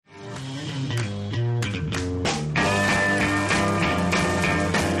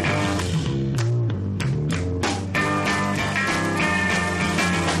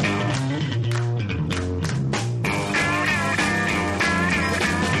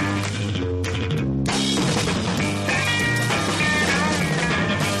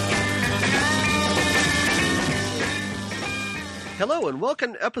Hello and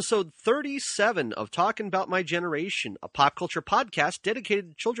welcome to episode 37 of Talking About My Generation, a pop culture podcast dedicated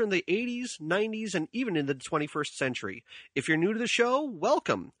to children in the 80s, 90s, and even in the 21st century. If you're new to the show,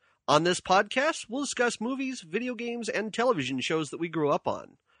 welcome. On this podcast, we'll discuss movies, video games, and television shows that we grew up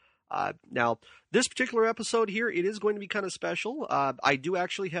on. Now, this particular episode here, it is going to be kind of special. I do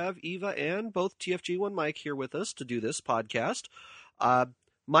actually have Eva and both TFG1 Mike here with us to do this podcast.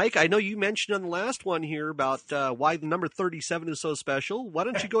 Mike, I know you mentioned on the last one here about why the number 37 is so special. Why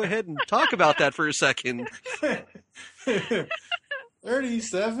don't you go ahead and talk about that for a second?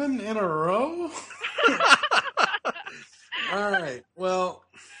 37 in a row? All right. Well,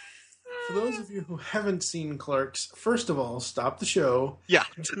 for those of you who haven't seen Clerks, first of all, stop the show. Yeah.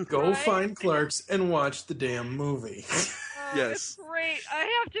 Go find Clerks and watch the damn movie. Yes. It's great.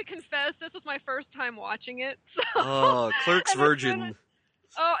 I have to confess, this was my first time watching it. So. Oh, Clerks Virgin.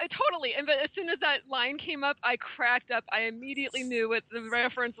 Totally. But as soon as that line came up, I cracked up. I immediately knew what the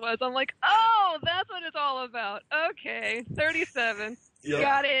reference was. I'm like, oh, that's what it's all about. Okay, 37. Yep.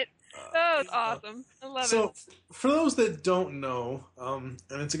 Got it. Oh, it's awesome. I love it. So, for those that don't know, and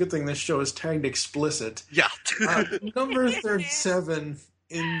it's a good thing this show is tagged explicit, Yeah. number 37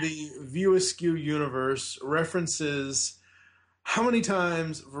 in the View Askew universe references how many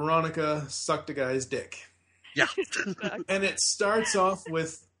times Veronica sucked a guy's dick. Yeah. And it starts off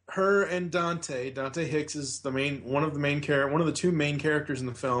with her and Dante. Dante Hicks is one of the two main characters in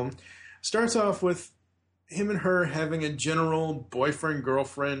the film. Starts off with him and her having a general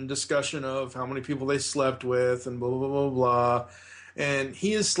boyfriend-girlfriend discussion of how many people they slept with and blah, blah, blah, blah. And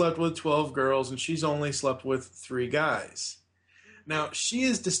he has slept with 12 girls and she's only slept with 3 guys. Now, she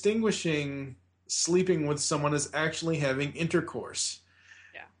is distinguishing sleeping with someone as actually having intercourse.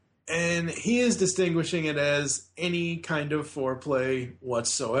 And he is distinguishing it as any kind of foreplay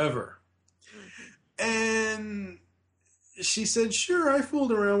whatsoever. And she said, sure, I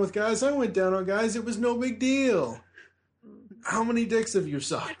fooled around with guys. I went down on guys. It was no big deal. How many dicks have you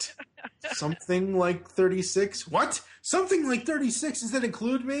sucked? Something like 36. What? Something like 36? Does that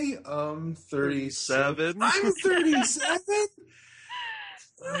include me? 37. I'm 37?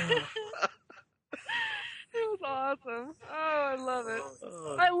 It was awesome. Oh, I love it.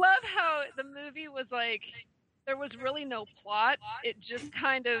 I love how the movie was like, there was really no plot. It just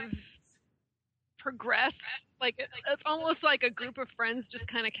kind of progressed. Like, it's almost like a group of friends just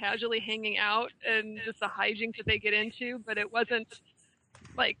kind of casually hanging out and just the hijinks that they get into, but it wasn't,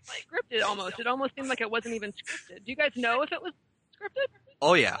 like, scripted almost. It almost seemed like it wasn't even scripted. Do you guys know if it was scripted?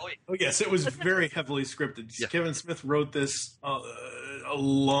 Oh, yeah. Oh, yes, it was very heavily scripted. Yeah. Kevin Smith wrote this a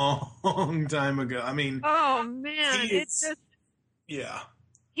long time ago. I mean... Oh, man. It's just... Yeah.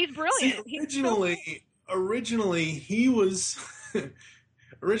 He's brilliant. Originally, he was...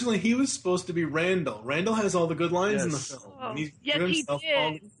 Originally, he was supposed to be Randall. Randall has all the good lines in the film. Oh, and he's yes, given he himself did.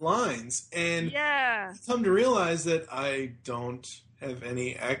 all the lines. And yeah. I've come to realize that I don't have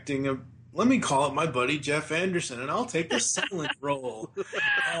any acting... Let me call up my buddy Jeff Anderson, and I'll take the silent role.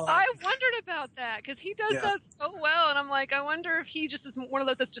 I wondered about that, because he does that so well, and I'm like, I wonder if he just is one of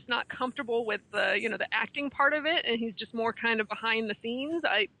those that's just not comfortable with the, the acting part of it, and he's just more kind of behind the scenes.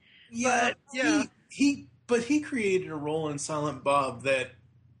 He created a role in Silent Bob that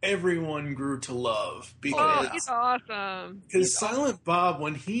everyone grew to love. Because, he's awesome. Because Silent Bob,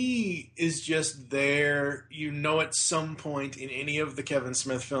 when he is just there, at some point in any of the Kevin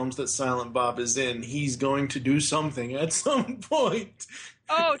Smith films that Silent Bob is in, he's going to do something at some point.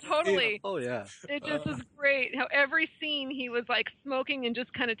 Oh, totally. Oh, yeah. It just is great how every scene he was like smoking and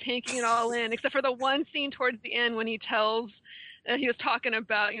just kind of taking it all in, except for the one scene towards the end when he tells... he was talking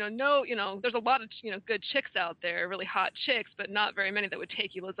about, there's a lot of, good chicks out there, really hot chicks, but not very many that would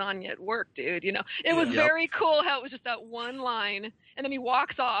take you lasagna at work, dude. It was very cool how it was just that one line, and then he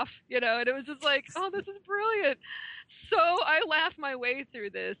walks off, and it was just like, oh, this is brilliant. So I laughed my way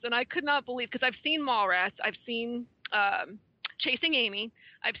through this, and I could not believe, because I've seen Mallrats, I've seen Chasing Amy,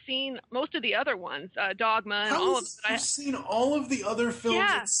 I've seen most of the other ones, Dogma, and all of them. I've seen all of the other films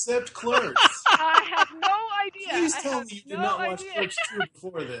except Clerks. I have no idea. Please tell me you did not watch Clerks 2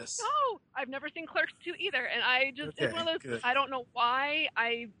 before this. No, I've never seen Clerks 2 either, and I just, it's one of those, I don't know why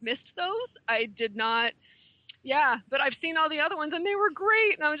I missed those. I did not, but I've seen all the other ones, and they were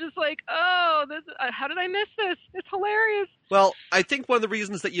great, and I was just like, oh, how did I miss this? It's hilarious. Well, I think one of the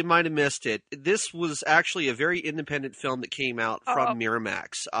reasons that you might have missed it, this was actually a very independent film that came out from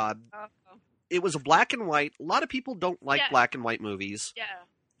Miramax. It was a black and white. A lot of people don't like black and white movies. Yeah.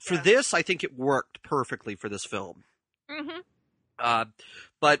 For this, I think it worked perfectly for this film. Mm-hmm.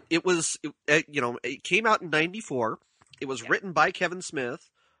 But it was, it came out in 94. It was written by Kevin Smith.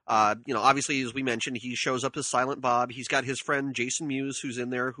 Obviously, as we mentioned, he shows up as Silent Bob. He's got his friend Jason Mewes, who's in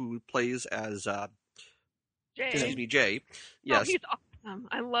there, who plays as Jay. Yes. Oh, he's awesome.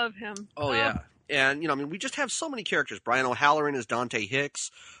 I love him. Oh, yeah. And, we just have so many characters. Brian O'Halloran is Dante Hicks.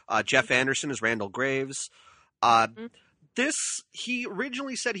 Jeff Anderson is Randall Graves. He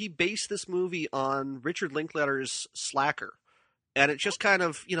originally said he based this movie on Richard Linklater's Slacker. And it's just kind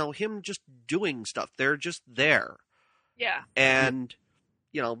of, him just doing stuff. They're just there. Yeah. And,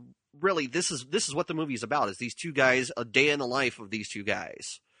 really, this is what the movie's about, is these two guys, a day in the life of these two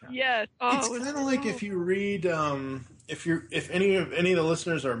guys. Yes. It's kind of like if you read, if any of the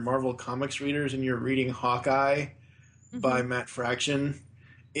listeners are Marvel Comics readers and you're reading Hawkeye by Matt Fraction,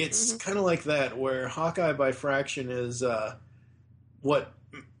 it's kind of like that, where Hawkeye by Fraction is what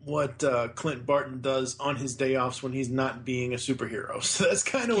Clint Barton does on his day offs when he's not being a superhero. So that's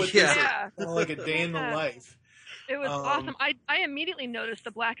kind of what this is, kind of like a day in the life. It was awesome. I immediately noticed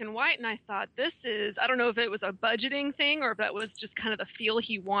the black and white, and I thought, this is, I don't know if it was a budgeting thing or if that was just kind of the feel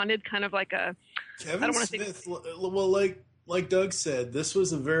he wanted, kind of like a... Kevin Smith, well, like Doug said, this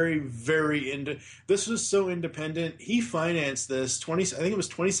was a very, very... this was so independent. He financed this, I think it was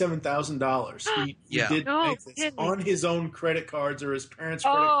 $27,000. He did make this on his own credit cards or his parents'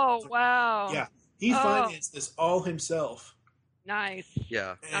 credit cards. Oh, wow. Yeah, he financed this all himself. Nice.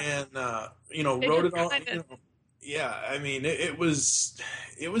 Yeah. And, wrote it all... Yeah, I mean, it was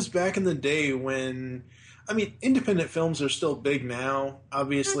back in the day when, independent films are still big now.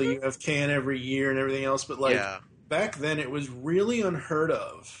 Obviously, you have Cannes every year and everything else, but back then it was really unheard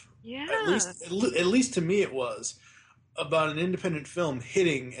of. Yeah. At least to me it was, about an independent film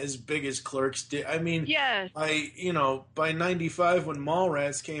hitting as big as Clerks did. I mean, yes. By 95 when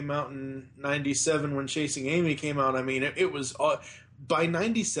Mallrats came out, and 97 when Chasing Amy came out, it was by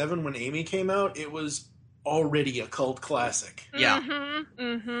 97 when Amy came out, it was already a cult classic. Yeah.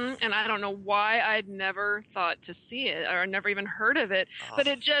 And I don't know why I'd never thought to see it or never even heard of it. But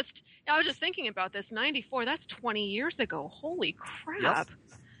I was just thinking about this. 94, that's 20 years ago. Holy crap.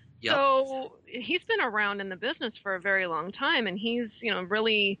 Yep. So he's been around in the business for a very long time, and he's,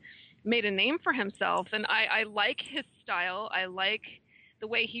 really made a name for himself. And I like his style. I like the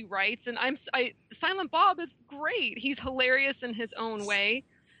way he writes. And Silent Bob is great. He's hilarious in his own way.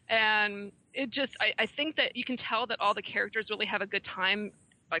 And it just, I think that you can tell that all the characters really have a good time,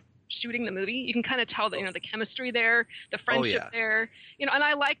 like, shooting the movie. You can kind of tell that, the chemistry there, the friendship there, and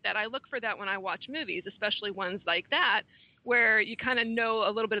I like that. I look for that when I watch movies, especially ones like that, where you kind of know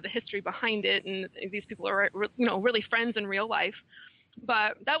a little bit of the history behind it, and these people are, really friends in real life.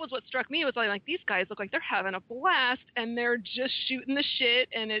 But that was what struck me, was like, these guys look like they're having a blast, and they're just shooting the shit,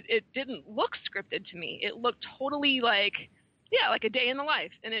 and it didn't look scripted to me. It looked totally like a day in the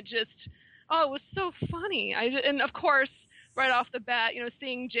life, and it just... Oh, it was so funny. And of course, right off the bat,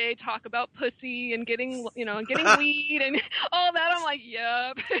 seeing Jay talk about pussy and getting weed and all that, I'm like,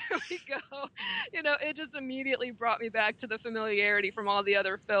 yep, here we go. It just immediately brought me back to the familiarity from all the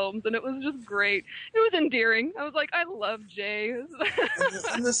other films, and it was just great. It was endearing. I was like, I love Jay.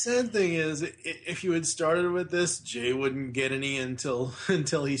 And the sad thing is, if you had started with this, Jay wouldn't get any until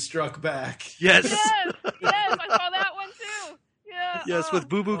he struck back. Yes. Yes, I saw that one too. Yeah. Yes, with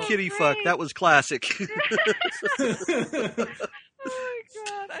Boo Boo Kitty great. Fuck. That was classic. Oh my God.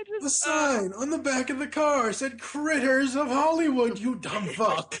 The sign on the back of the car said "Critters of Hollywood," you dumb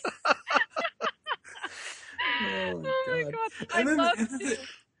fuck. Oh my God.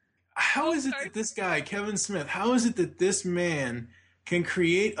 How is it that this guy, Kevin Smith, how is it that this man can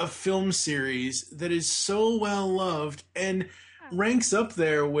create a film series that is so well loved and ranks up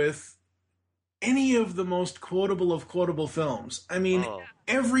there with any of the most quotable of quotable films?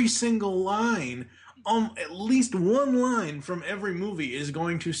 Every single line, at least one line from every movie is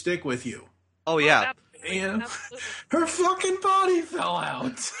going to stick with you. Oh, yeah. Absolutely. Her fucking body fell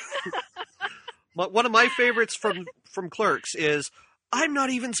out. One of my favorites from Clerks is, "I'm not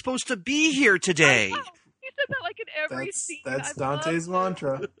even supposed to be here today." He said that like in every scene. That's Dante's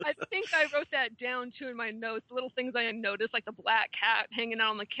mantra. I think I wrote that down too in my notes. Little things I noticed, like the black cat hanging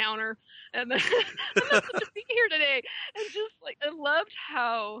out on the counter, and then I'm not supposed to be here today. And just like, I loved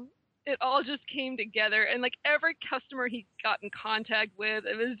how it all just came together, and like every customer he got in contact with,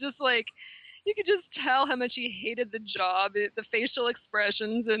 it was just like, you could just tell how much he hated the job, the facial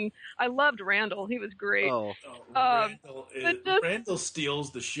expressions, and I loved Randall. He was great. Randall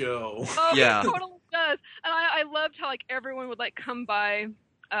steals the show. Oh, yeah. He totally does. And I loved how like everyone would like come by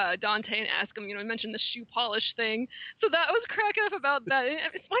Dante and ask him, he mentioned the shoe polish thing. So that was cracking up about that.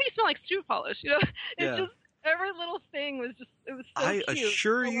 Why do you smell like shoe polish? It's just every little thing was just, it was so cute. I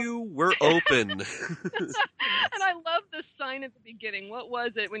assure you, we're open. And I love the sign at the beginning? What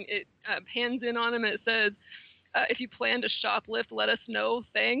was it when it pans in on him and it says, if you plan to shoplift, let us know.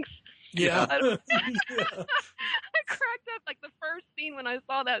 Thanks. Yeah. I cracked up like the first scene when I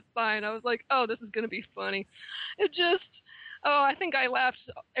saw that sign. I was like, oh, this is going to be funny. I think I laughed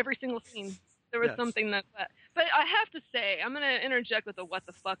every single scene. There was something that, but I have to say, I'm going to interject with a what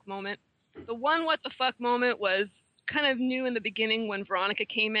the fuck moment. The one what the fuck moment was kind of new in the beginning when Veronica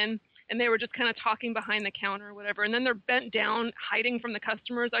came in and they were just kind of talking behind the counter or whatever. And then they're bent down, hiding from the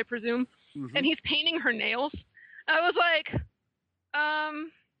customers, I presume. Mm-hmm. And he's painting her nails. I was like,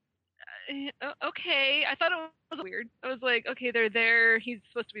 okay. I thought it was weird. I was like, okay, they're there. He's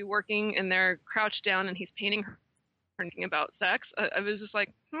supposed to be working and they're crouched down and he's painting her, thinking about sex. I was just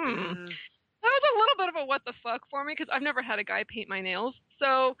like, That was a little bit of a what the fuck for me because I've never had a guy paint my nails.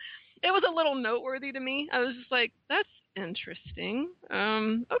 So it was a little noteworthy to me. I was just like, that's interesting.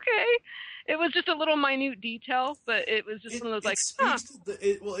 Okay. It was just a little minute detail, but it was just one of those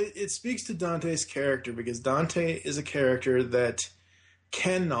it speaks to Dante's character because Dante is a character that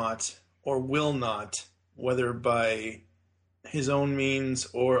cannot or will not, whether by his own means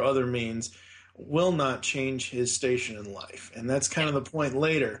or other means, will not change his station in life. And that's kind of the point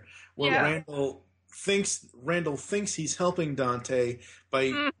later where Randall thinks he's helping Dante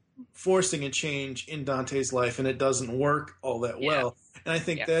by forcing a change in Dante's life, and it doesn't work all that well. And I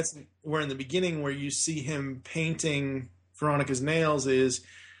think that's where in the beginning where you see him painting Veronica's nails is,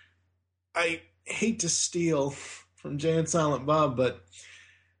 I hate to steal from Jay and Silent Bob, but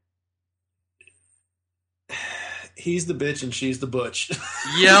he's the bitch and she's the butch.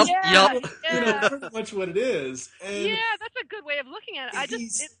 Yep. Pretty much what it is. And that's a good way of looking at it.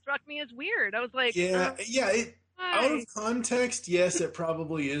 It struck me as weird. I was like, out of context, yes, it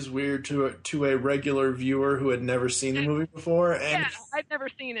probably is weird to a regular viewer who had never seen the movie before. And I've never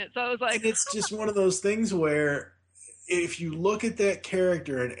seen it, so I was like, and it's just one of those things where if you look at that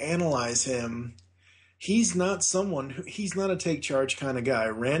character and analyze him, he's not he's not a take charge kind of guy.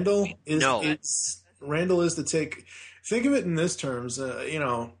 Randall is the take. Think of it in this terms,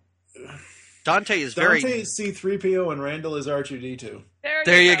 Dante is C-3PO and Randall is R2-D2.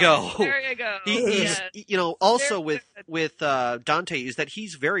 There you go. There you go. He's, also with Dante is that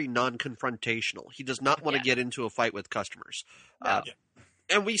he's very non-confrontational. He does not want to get into a fight with customers.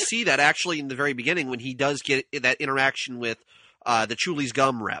 And we see that actually in the very beginning when he does get that interaction with the Chuli's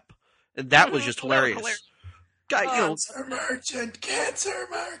Gum rep. And that was just hilarious. Cancer merchant.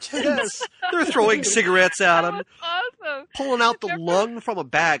 Yes, they're throwing cigarettes at him. Awesome. Pulling out the lung from a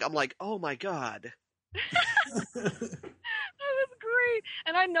bag. I'm like, oh my God. That was great.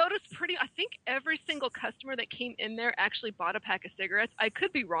 And I noticed I think every single customer that came in there actually bought a pack of cigarettes. I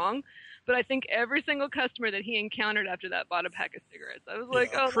could be wrong, but I think every single customer that he encountered after that bought a pack of cigarettes. I was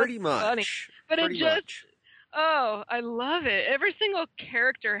like, pretty much. Funny. But I love it. Every single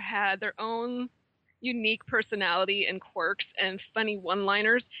character had their own unique personality and quirks and funny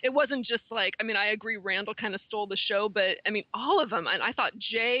one-liners. It wasn't just like, I agree Randall kind of stole the show, but all of them. And I thought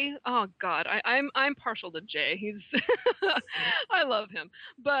Jay, oh God, I'm partial to Jay. He's I love him.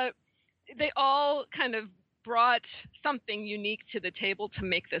 But they all kind of brought something unique to the table to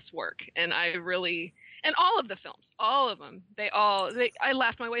make this work. And all of the films, all of them, I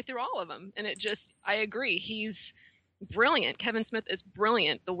laughed my way through all of them. And I agree. He's brilliant. Kevin Smith is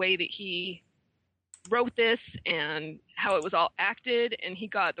brilliant the way that he wrote this and how it was all acted, and he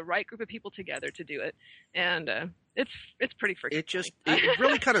got the right group of people together to do it, and it's pretty freaking funny. It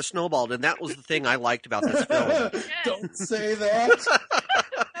really kind of snowballed, and that was the thing I liked about this film. Yes. Don't say that.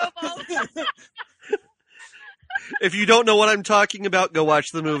 If you don't know what I'm talking about, go watch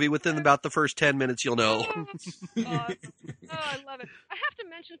the movie. Within about the first 10 minutes, you'll know. Awesome. I love it. I have to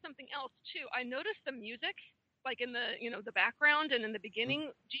mention something else too. I noticed the music, like in the background and in the beginning.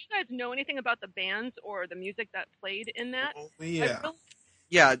 Do you guys know anything about the bands or the music that played in that?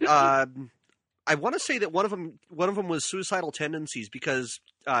 I want to say that one of them was Suicidal Tendencies because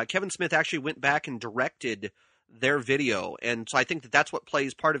Kevin Smith actually went back and directed their video, and so I think that's what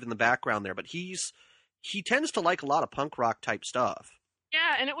plays part of in the background there. But he tends to like a lot of punk rock type stuff.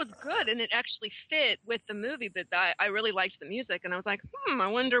 Yeah, and it was good, and it actually fit with the movie, but I really liked the music, and I was like, I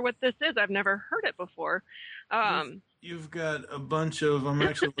wonder what this is. I've never heard it before. You've got a bunch of, I'm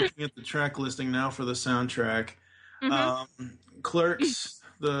actually looking at the track listing now for the soundtrack. Mm-hmm. Clerks,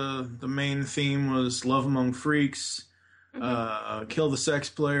 the main theme was Love Among Freaks. Mm-hmm. Kill the Sex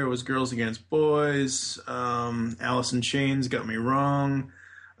Player was Girls Against Boys. Alice in Chains, Got Me Wrong.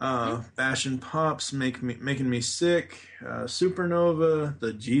 Fashion Pops, Making Me Sick, Supernova,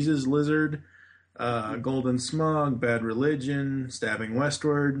 The Jesus Lizard, Golden Smog, Bad Religion, Stabbing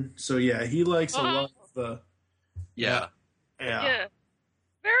Westward. So yeah, he likes a lot of the Yeah.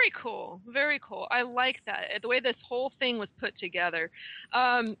 Very cool. Very cool. I like that. The way this whole thing was put together.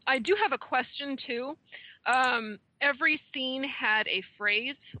 I do have a question, too. Every scene had a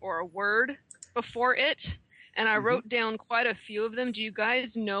phrase or a word before it, and I wrote down quite a few of them. Do you guys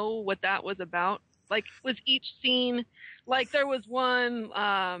know what that was about? Like, was each scene, like there was one,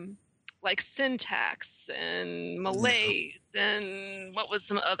 like syntax and malaise, and what was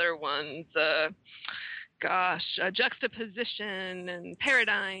some other ones? Juxtaposition and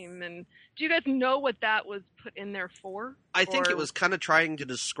paradigm. And do you guys know what that was put in there for? I think it was kind of trying to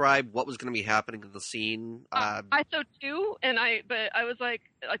describe what was going to be happening in the scene. I thought too, but I was like,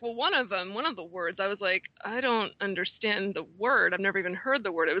 well, one of the words, I was like, I don't understand the word. I've never even heard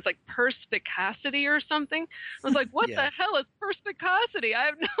the word. It was like perspicacity or something. I was like, what the hell is perspicacity? I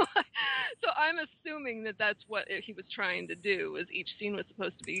have no. So I'm assuming that that's what he was trying to do. Is each scene was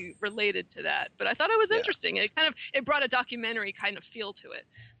supposed to be related to that. But I thought it was interesting. It brought a documentary kind of feel to it.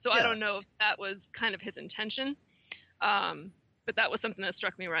 So I don't know if that was kind of his intention. But that was something that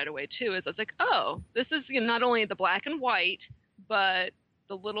struck me right away too. Is I was like, oh, this is not only the black and white, but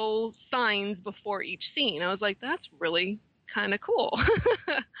the little signs before each scene. I was like, that's really kind of cool.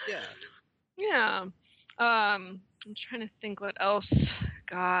 Yeah. I'm trying to think what else.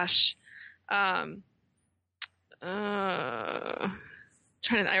 Gosh. I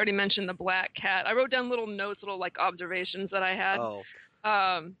already mentioned the black cat. I wrote down little notes, little like observations that I had.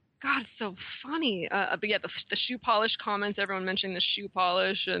 God, it's so funny. But yeah, the shoe polish comments, everyone mentioning the shoe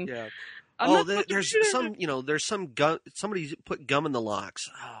polish. And there's some gum. Somebody put gum in the locks.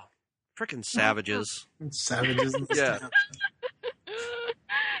 Oh, freaking savages. Savages. Yeah.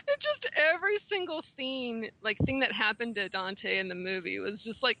 It's just every single thing that happened to Dante in the movie was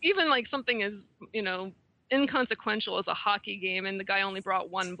just like, even like something as, inconsequential as a hockey game, and the guy only brought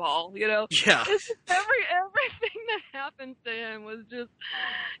one ball, Yeah. It's just everything that happened to him was just,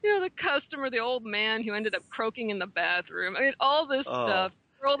 the customer, the old man who ended up croaking in the bathroom. I mean, all this stuff. The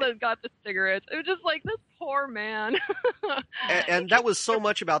girl that got the cigarettes. It was just like, this poor man. and that was so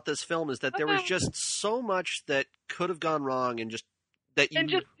much about this film, is that there was just so much that could have gone wrong, and just that you... And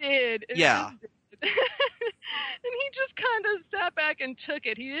just did. Yeah. And he just kind of sat back and took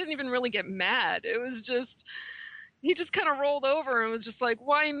it. He didn't even really get mad. It was just, he just kind of rolled over and was just like,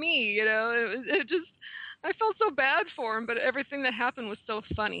 why me? It just, I felt so bad for him, but everything that happened was so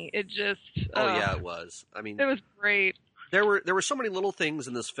funny. It just... it was. I mean... It was great. There were so many little things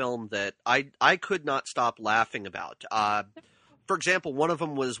in this film that I could not stop laughing about. For example, one of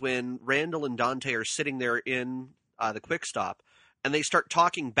them was when Randall and Dante are sitting there in the Quick Stop, and they start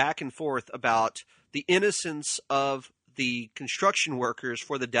talking back and forth about the innocence of the construction workers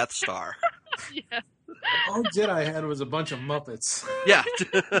for the Death Star. Yeah. All Jedi had was a bunch of Muppets. Yeah.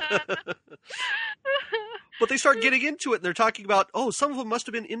 But they start getting into it, and they're talking about, some of them must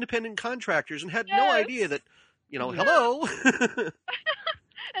have been independent contractors and had no idea that, hello.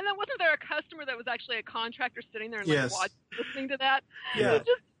 And then wasn't there a customer that was actually a contractor sitting there and listening to that? Yeah. It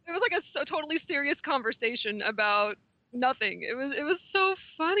was like a totally serious conversation about nothing. It was so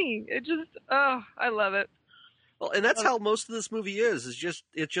funny. It just, I love it. Well, and that's how most of this movie is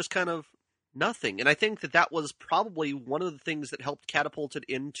it's just kind of nothing. And I think that was probably one of the things that helped catapult it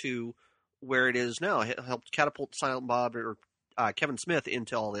into where it is now. It helped catapult Silent Bob or Kevin Smith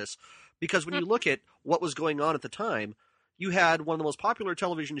into all this. Because when you look at what was going on at the time, you had one of the most popular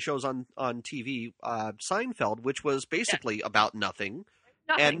television shows on TV, Seinfeld, which was basically about nothing.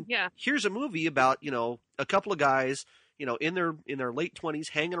 And here's a movie about, a couple of guys, in their late 20s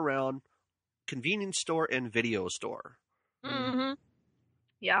hanging around convenience store and video store. Mm-hmm.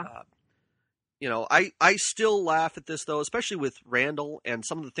 Yeah. I still laugh at this, though, especially with Randall and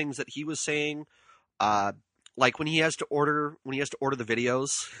some of the things that he was saying. Like when he has to order the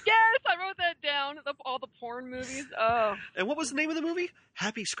videos. Yes, I wrote that down. All the porn movies. Oh. And what was the name of the movie?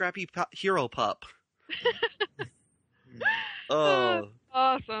 Happy Scrappy Hero Pup. Oh.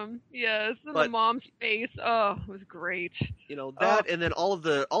 Awesome. Yes. And the mom's face. Oh, it was great. That, and then all of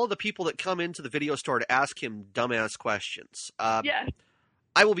the people that come into the video store to ask him dumbass questions. Yes.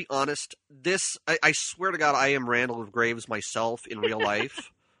 I will be honest. I swear to God, I am Randall of Graves myself in real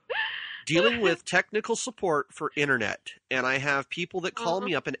life. Dealing with technical support for internet, and I have people that call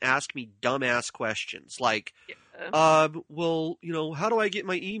me up and ask me dumbass questions like, well, how do I get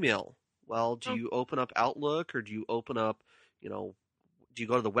my email? Well, do you open up Outlook, or do you open up, do you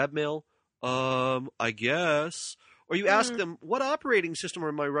go to the webmail? I guess. Or you ask them, what operating system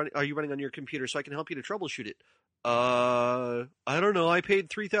are you running on your computer so I can help you to troubleshoot it? I don't know. I paid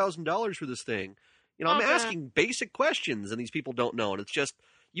 $3,000 for this thing. I'm asking basic questions, and these people don't know, and it's just,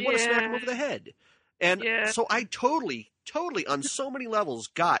 you want to smack them over the head. And so I totally totally on so many levels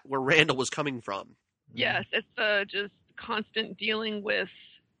got where Randall was coming from. Yes, it's just constant dealing with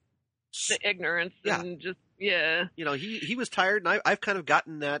the ignorance and just You know, he was tired, and I've kind of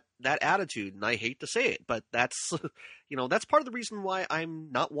gotten that attitude, and I hate to say it, but that's that's part of the reason why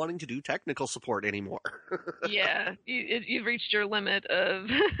I'm not wanting to do technical support anymore. Yeah, you've reached your limit of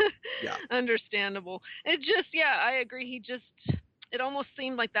understandable. It just I agree. It almost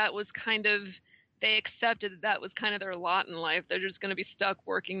seemed like that was kind of, they accepted that was kind of their lot in life. They're just going to be stuck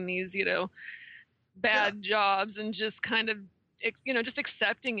working these bad jobs and just kind of just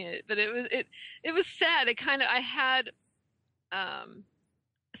accepting it. But it was sad. I had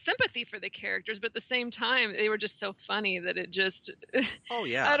sympathy for the characters, but at the same time they were just so funny that it just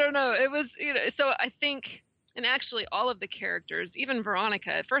I don't know, it was so I think, and actually all of the characters, even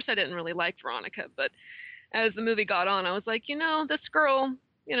Veronica, at first I didn't really like Veronica, but as the movie got on I was like, this girl,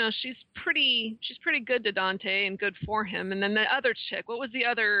 she's pretty good to Dante and good for him. And then the other chick, what was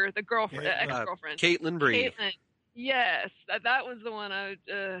the girlfriend, ex-girlfriend? Caitlin Bree. Caitlin. Yes, that was the one I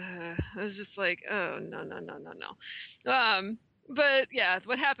was just like, oh, no. But yeah,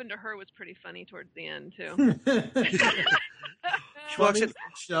 what happened to her was pretty funny towards the end too. She walks in,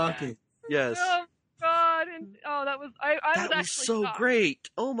 shocking. Yes. Oh God! And that was I that was was actually so shocked. Great.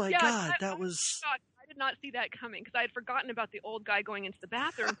 Oh my God, I was shocked. I did not see that coming because I had forgotten about the old guy going into the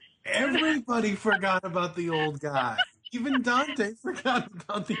bathroom. Everybody forgot about the old guy. Even Dante forgot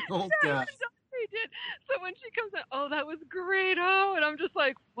about the old guy. He did. So when she comes in, oh, that was great. Oh, and I'm just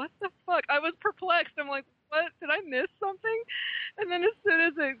like, what the fuck? I was perplexed. I'm like, what? Did I miss something? And then as soon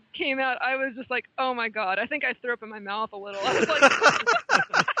as it came out, I was just like, oh my God. I think I threw up in my mouth a little. I was like,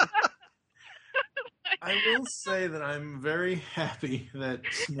 I will say that I'm very happy that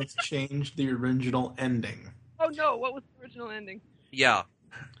Smith changed the original ending. Oh no, what was the original ending? Yeah.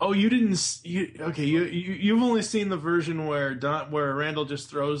 Oh, you didn't. You've only seen the version where Randall just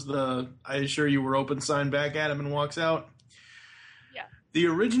throws the "I assure you we're open" sign back at him and walks out. Yeah. The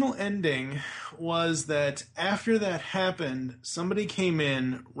original ending was that after that happened, somebody came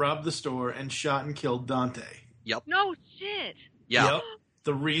in, robbed the store, and shot and killed Dante. Yep. No shit. Yeah. Yep.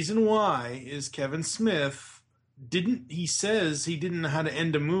 The reason why is Kevin Smith he says he didn't know how to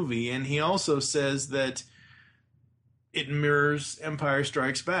end a movie, and he also says that it mirrors Empire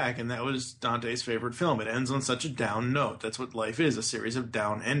Strikes Back, and that was Dante's favorite film. It ends on such a down note. That's what life is, a series of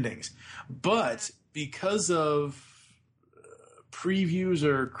down endings. But because of previews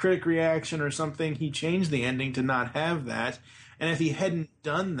or critic reaction or something, he changed the ending to not have that. And if he hadn't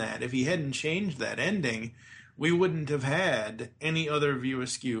done that, if he hadn't changed that ending, we wouldn't have had any other View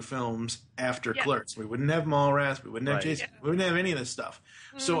Askew films after Clerks. We wouldn't have Mallrats. We wouldn't have Jason. We wouldn't have any of this stuff.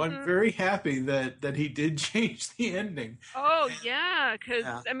 Mm-hmm. So I'm very happy that he did change the ending. Oh yeah, because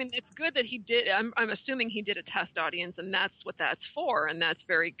I mean it's good that he did. I'm assuming he did a test audience, and that's what that's for, and that's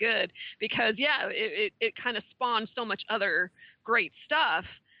very good because it kind of spawned so much other great stuff.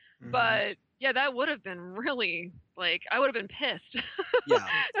 Mm-hmm. But yeah, that would have been really, like, I would have been pissed. Yeah.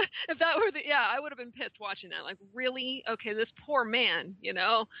 If that were I would have been pissed watching that. Like, really? Okay, this poor man, it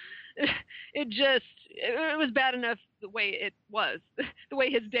was bad enough the way it was, the way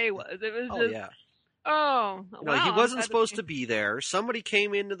his day was. It was wow. He wasn't supposed to be there. Somebody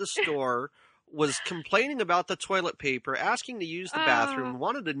came into the store, was complaining about the toilet paper, asking to use the bathroom,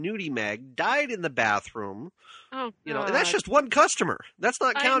 wanted a nudie mag, died in the bathroom. Oh, and that's just one customer. That's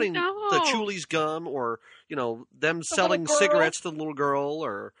not counting the Chulies gum or, them selling cigarettes to the little girl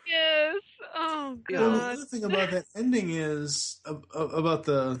or... Yes. Oh, God. Well, the other thing about that ending is, about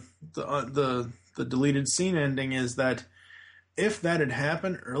the deleted scene ending, is that if that had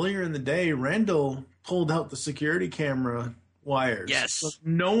happened earlier in the day, Randall pulled out the security camera wires. Yes. So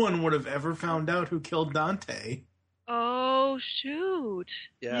no one would have ever found out who killed Dante. Oh, shoot.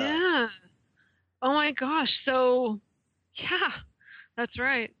 Yeah. Oh, my gosh. So, yeah, that's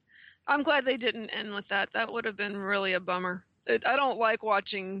right. I'm glad they didn't end with that. That would have been really a bummer. I don't like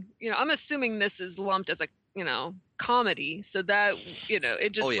watching, I'm assuming this is lumped as a, comedy. So that,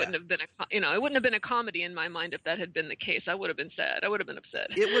 it just wouldn't have been it wouldn't have been a comedy in my mind if that had been the case. I would have been sad. I would have been upset.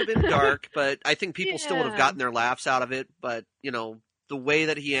 It would have been dark, but I think people still would have gotten their laughs out of it. But, the way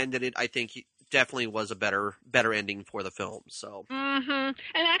that he ended it, I think definitely was a better ending for the film. So. Mm-hmm. And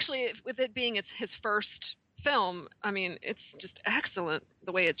actually, with it being his first film, I mean, it's just excellent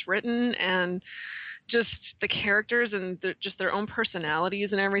the way it's written and just the characters and just their own personalities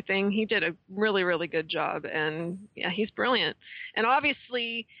and everything. He did a really, really good job, and yeah, he's brilliant. And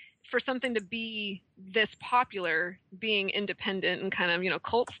obviously, for something to be this popular, being independent and kind of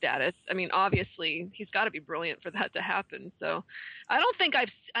cult status, I mean, obviously he's got to be brilliant for that to happen. So, I don't think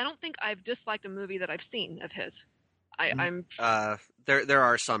I've disliked a movie that I've seen of his. I'm. There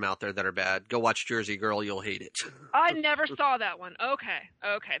are some out there that are bad. Go watch Jersey Girl, you'll hate it. I never saw that one. Okay,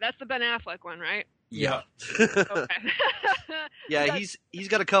 that's the Ben Affleck one, right? Yeah. Okay. Yeah, he's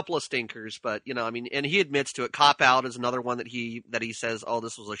got a couple of stinkers, but I mean, and he admits to it. Cop Out is another one that he says, "Oh,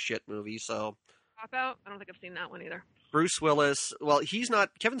 this was a shit movie." So Cop Out? I don't think I've seen that one either. Bruce Willis. Well, he's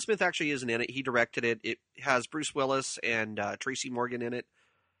not. Kevin Smith actually isn't in it. He directed it. It has Bruce Willis and Tracy Morgan in it.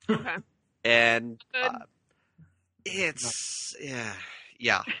 Okay. And Good. it's yeah.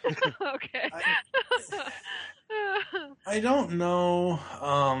 Okay. I don't know.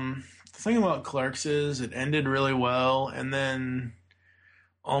 The thing about Clerks is it ended really well, and then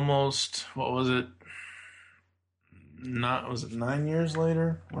almost, what was it? Was it 9 years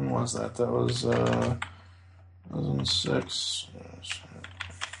later? When was that? That was 2006.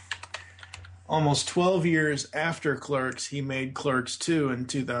 Almost 12 years after Clerks, he made Clerks 2 in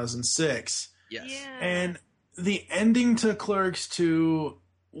 2006. Yes. Yeah. And the ending to Clerks 2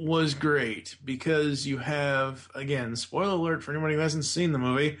 was great because you have, again, spoiler alert for anybody who hasn't seen the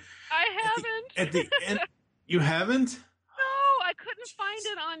movie. I haven't. At the end, you haven't? No, I couldn't find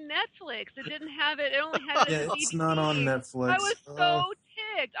it on Netflix. It didn't have it. It only had it. Yeah, it's not on Netflix. I was so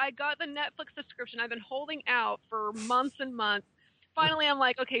ticked. I got the Netflix subscription I've been holding out for months and months. Finally, I'm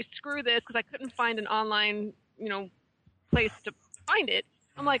like, okay, screw this, because I couldn't find an online, place to find it.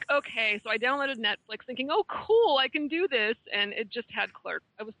 I'm like, okay, so I downloaded Netflix thinking, oh, cool, I can do this, and it just had Clerks.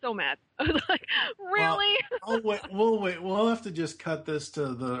 I was so mad. I was like, really? We'll have to just cut this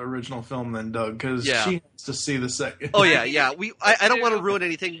to the original film then, Doug, because Yeah. she has to see the second. Oh yeah. I don't want to ruin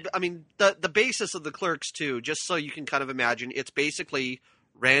anything. I mean, the basis of the Clerks 2, just so you can kind of imagine, it's basically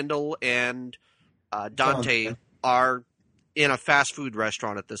Randall and Dante are in a fast food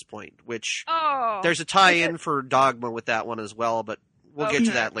restaurant at this point, which there's a tie-in for Dogma with that one as well, but we'll get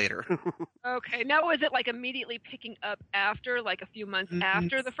to that later. Okay. Now, was it like immediately picking up after, like a few months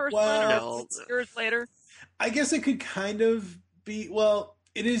after the first one, no. or years later? I guess it could kind of be. Well,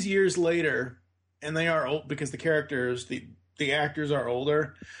 it is years later, and they are old because the characters, the actors are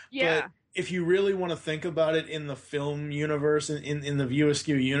older. Yeah. But if you really want to think about it in the film universe, in the View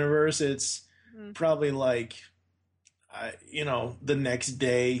Askew universe, it's probably like, the next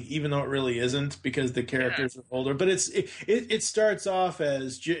day, even though it really isn't because the characters are older. But it starts off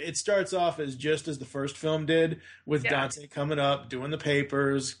as just as the first film did, with Dante coming up, doing the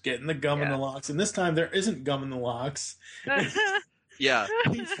papers, getting the gum in the locks, and this time there isn't gum in the locks. Yeah.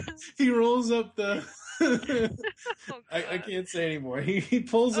 He rolls up the. I can't say anymore. He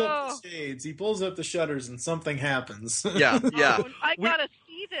pulls up the shades. He pulls up the shutters, and something happens. Yeah. Oh, I gotta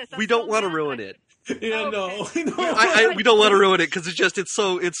see this. We don't want to ruin it. Yeah, okay. no. We don't want to ruin it because it's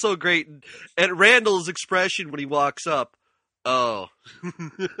so great. And Randall's expression when he walks up, oh. I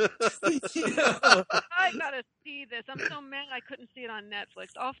gotta see this. I'm so mad I couldn't see it on Netflix.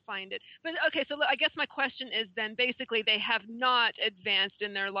 I'll find it. But okay, so I guess my question is then basically they have not advanced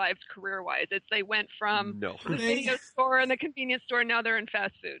in their lives career-wise. It's they went from No. the video store and the convenience store, and now they're in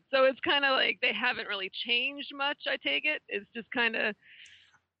fast food. So it's kind of like they haven't really changed much, I take it. It's just kind of...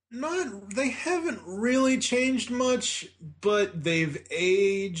 They haven't really changed much, but they've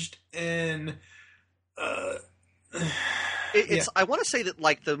aged and I want to say that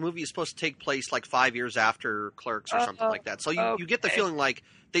like the movie is supposed to take place like 5 years after Clerks or something like that. So you get the feeling like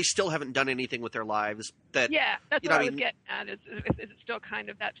they still haven't done anything with their lives. That's what I was getting at. Is it still kind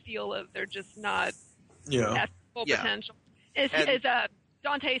of that feel of they're just not at full potential? Is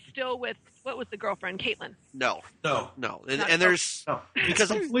Dante still with, what was the girlfriend, Caitlin? No. And there's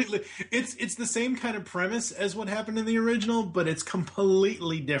because completely it's the same kind of premise as what happened in the original, but it's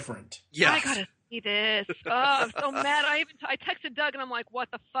completely different. Yeah, I gotta see this. Oh, I'm so mad. I texted Doug and I'm like,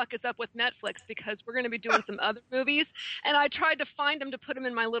 what the fuck is up with Netflix? Because we're going to be doing some other movies, and I tried to find them to put them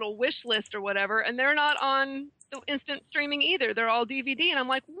in my little wish list or whatever, and they're not on the instant streaming either. They're all DVD, and I'm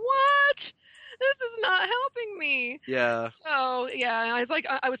like, what? This is not helping me. Yeah. So, I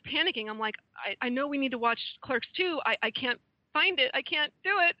was panicking. I'm like, I know we need to watch Clerks 2. I can't find it. I can't do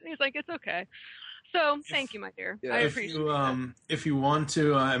it. And he's like, it's okay. So, thank you, my dear. Yeah, I appreciate it. If you want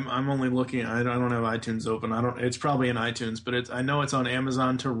to, I'm only looking. I don't have iTunes open. It's probably in iTunes, but I know it's on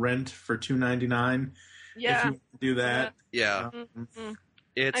Amazon to rent for $2.99. Yeah. If you do that. Yeah. Mm-hmm.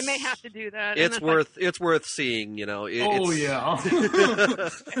 I may have to do that. It's worth seeing, Okay.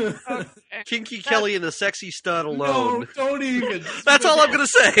 Kinky Kelly and the Sexy Stud alone. No, don't even. That's all I'm gonna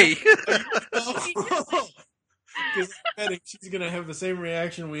say. Because she's gonna have the same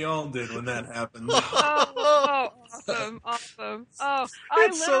reaction we all did when that happened. Awesome! Oh,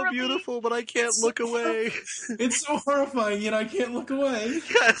 it's so beautiful, but I can't look away. It's so horrifying, yet I can't look away. Oh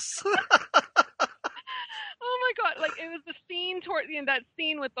Yes. my God, like it was the scene toward the end, that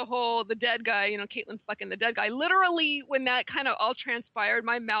scene with the dead guy, Caitlin fucking the dead guy. Literally, when that kind of all transpired,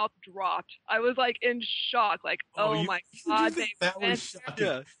 my mouth dropped. I was like in shock, like, oh my God, you think that was shocking?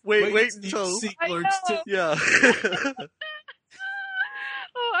 Yeah. Wait until until see Clerks 2. Yeah.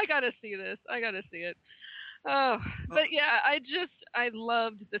 Oh, I gotta see this. I gotta see it. Oh, but yeah, I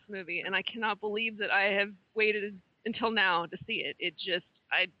loved this movie, and I cannot believe that I have waited until now to see it.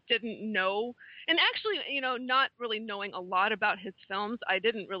 I didn't know, and actually, not really knowing a lot about his films, I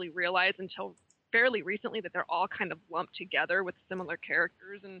didn't really realize until fairly recently that they're all kind of lumped together with similar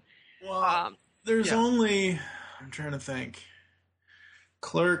characters. And there's only, I'm trying to think,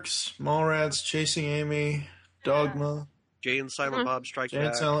 Clerks, Mallrats, Chasing Amy, Dogma, Jay and Silent Bob Strike Jay Back.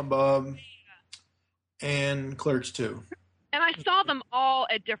 and Silent Bob, and Clerks 2. And I saw them all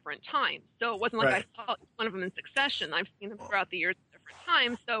at different times, so it wasn't like I saw one of them in succession. I've seen them throughout the years at different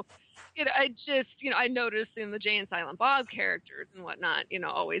times. So, I noticed in the Jay and Silent Bob characters and whatnot,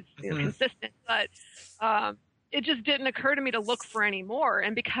 always consistent. But it just didn't occur to me to look for any more.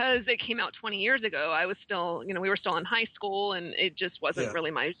 And because it came out 20 years ago, I was still, we were still in high school, and it just wasn't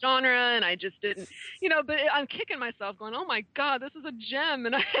really my genre, and I just didn't, but I'm kicking myself going, oh my God, this is a gem.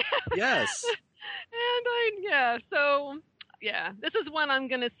 And Yes. So this is one I'm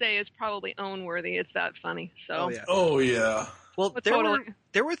going to say is probably own-worthy. It's that funny. So. Oh, yeah. Well,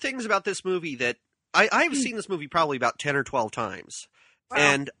 there were things about this movie that I've seen this movie probably about 10 or 12 times. Wow.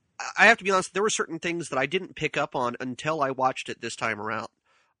 And I have to be honest, there were certain things that I didn't pick up on until I watched it this time around.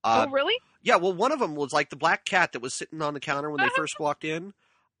 Oh, really? Yeah, well, one of them was like the black cat that was sitting on the counter when they first walked in.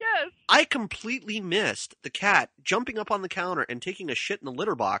 Yes. I completely missed the cat jumping up on the counter and taking a shit in the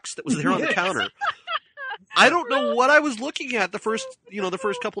litter box that was there on the counter. I don't know what I was looking at the first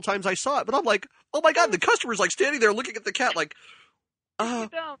couple times I saw it, but I'm like, oh my God, the customer's like standing there looking at the cat like,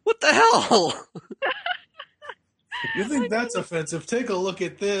 what the hell? You think that's offensive? Take a look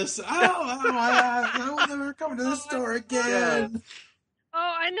at this. I will never come to this store again. Yeah.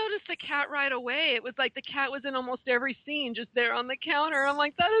 Oh, I noticed the cat right away. It was like the cat was in almost every scene, just there on the counter. I'm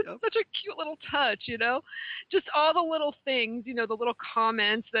like, that is such a cute little touch, Just all the little things, the little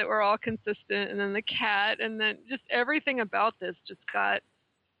comments that were all consistent, and then the cat, and then just everything about this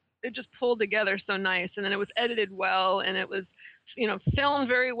it just pulled together so nice. And then it was edited well, and it was, filmed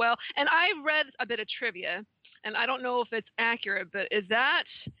very well. And I read a bit of trivia, and I don't know if it's accurate, but is that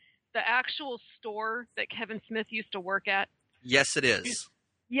the actual store that Kevin Smith used to work at? Yes, it is.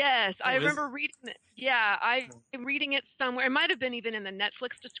 Yes, I remember reading it. Yeah, I'm reading it somewhere. It might have been even in the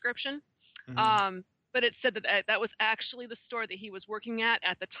Netflix description. Mm-hmm. But it said that was actually the store that he was working at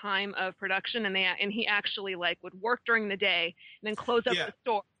the time of production, and he actually would work during the day and then close up the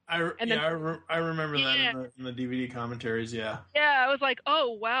store. I remember that in the DVD commentaries. Yeah. Yeah, I was like,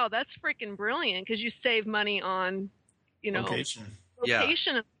 oh wow, that's freaking brilliant, because you save money on, location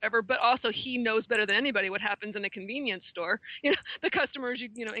and whatever, but also he knows better than anybody what happens in a convenience store. The customers you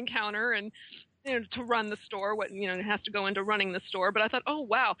encounter, and to run the store, what has to go into running the store. But I thought, oh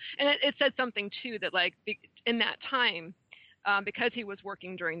wow, and it said something too that in that time, because he was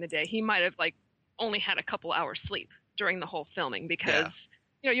working during the day, he might have only had a couple hours sleep during the whole filming, because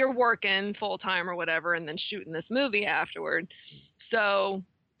you're working full time or whatever, and then shooting this movie afterward. So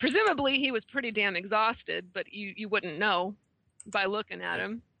presumably he was pretty damn exhausted, but you wouldn't know by looking at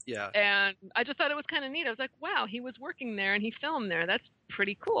him. Yeah. And I just thought it was kind of neat. I was like, wow, he was working there and he filmed there. That's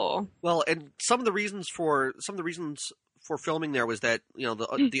pretty cool. Well, and some of the reasons for filming there was that,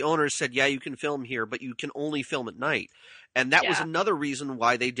 the owners said, yeah, you can film here, but you can only film at night. And that was another reason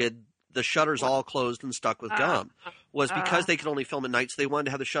why they did the shutters all closed and stuck with gum, was because they could only film at night. So they wanted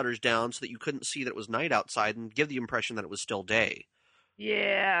to have the shutters down so that you couldn't see that it was night outside and give the impression that it was still day.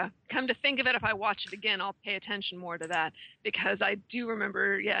 Yeah. Come to think of it, if I watch it again, I'll pay attention more to that, because I do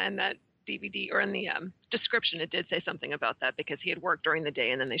remember, in that DVD or in the description, it did say something about that, because he had worked during the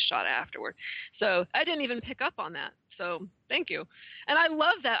day and then they shot afterward. So I didn't even pick up on that. So thank you. And I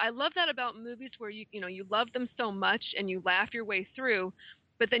love that. I love that about movies where you love them so much and you laugh your way through,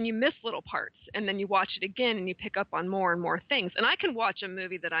 but then you miss little parts, and then you watch it again and you pick up on more and more things. And I can watch a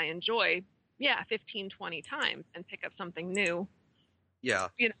movie that I enjoy, 15, 20 times and pick up something new. Yeah.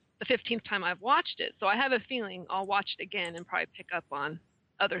 The 15th time I've watched it. So I have a feeling I'll watch it again and probably pick up on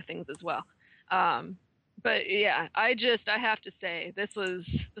other things as well. But yeah, I have to say this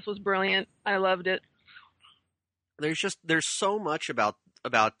was brilliant. I loved it. There's so much about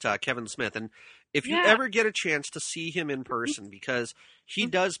Kevin Smith, and if you ever get a chance to see him in person, because he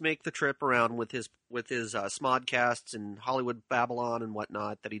does make the trip around with his Smodcasts and Hollywood Babylon and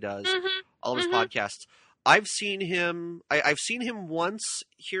whatnot that he does, all of his podcasts. I've seen him once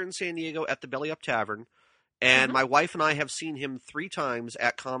here in San Diego at the Belly Up Tavern, And my wife and I have seen him 3 times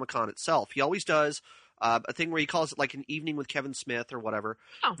at Comic-Con itself. He always does a thing where he calls it like an evening with Kevin Smith or whatever.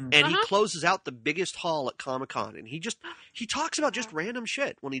 Oh, and he closes out the biggest hall at Comic-Con. And he talks about just random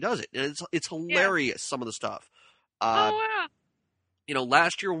shit when he does it. And it's hilarious, some of the stuff. Oh, wow. You know,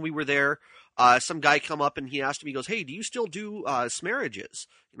 last year when we were there, some guy come up and he asked me, he goes, "Hey, do you still do marriages?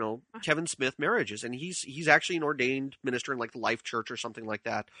 You know, Kevin Smith marriages?" And he's actually an ordained minister in like the Life Church or something like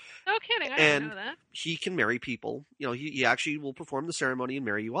that. No kidding, I didn't know that. He can marry people. You know, he actually will perform the ceremony and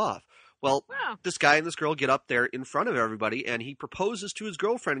marry you off. Well, Wow. this guy and this girl get up there in front of everybody, and he proposes to his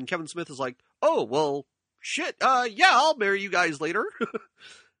girlfriend, and Kevin Smith is like, "Oh, well, shit, yeah, I'll marry you guys later."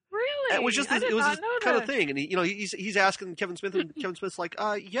 Really? It was just I did not this know kind that. of thing, and he's asking Kevin Smith, and Kevin Smith's like,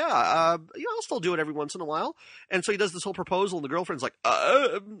 yeah, I'll still do it every once in a while, and so he does this whole proposal, and the girlfriend's like, put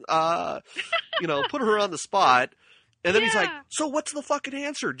her on the spot, and then he's like, Yeah. "So what's the fucking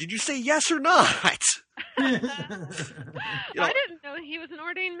answer? Did you say yes or not?" I didn't know he was an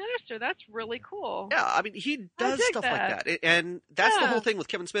ordained minister. That's really cool. Yeah, I mean, he does dig stuff that. like that. And that's the Yeah. whole thing with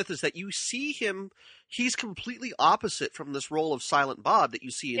Kevin Smith is that you see him, he's completely opposite from this role of Silent Bob that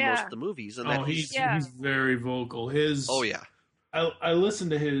you see in most Yeah. of the movies. And Oh, that he's very vocal. oh, yeah. I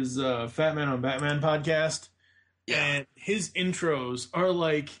listened to his Fat Man on Batman podcast, and his intros are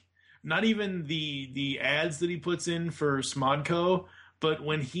like not even the ads that he puts in for Smodco, but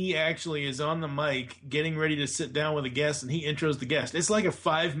when he actually is on the mic getting ready to sit down with a guest and he intros the guest. It's like a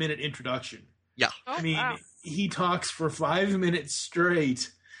 5-minute introduction. Yeah. Oh, I mean, wow. he talks for 5 minutes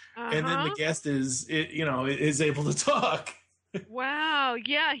straight, and then the guest is able to talk. Wow.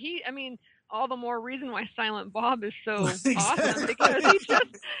 Yeah, all the more reason why Silent Bob is so Exactly. awesome, because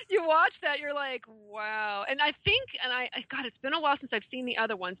you watch that, you're like, wow. And I think, God, it's been a while since I've seen the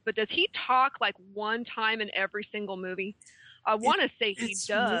other ones, but does he talk like one time in every single movie? I want to say he It's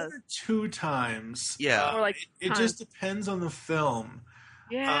does. 1 or 2 times. Yeah. Or like it times. just depends on the film.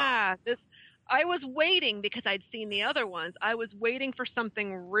 Yeah, I was waiting because I'd seen the other ones. I was waiting for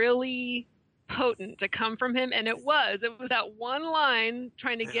something really potent to come from him, and it was that one line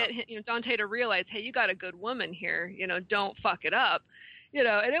trying to get Dante to realize, hey, you got a good woman here, don't fuck it up, and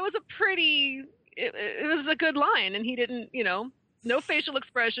it was it was a good line, and he didn't, no facial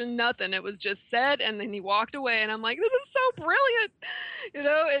expression, nothing. It was just said, and then he walked away, and I'm like, this is so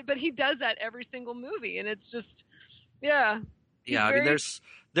brilliant, but he does that every single movie, and it's just, yeah. Yeah, I mean,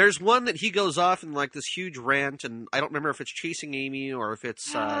 there's one that he goes off in like this huge rant, and I don't remember if it's Chasing Amy or if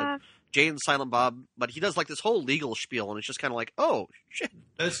it's Jay and Silent Bob, but he does like this whole legal spiel, and it's just kind of like, oh, shit.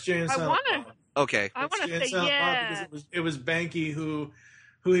 That's Jay and Silent Bob. Okay. I want to Jay and say, Silent Bob, yeah. because it was Banky who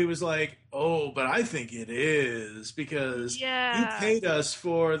he was like, oh, but I think it is because you paid us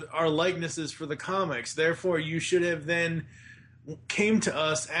for our likenesses for the comics. Therefore, you should have then came to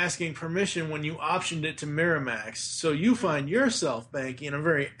us asking permission when you optioned it to Miramax. So you find yourself, Banky, in a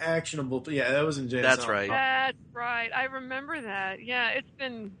very actionable... Yeah, that was in Jay and That's Silent right. Bob. That's right. I remember that. Yeah, it's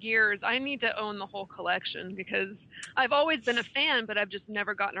been years. I need to own the whole collection because I've always been a fan, but I've just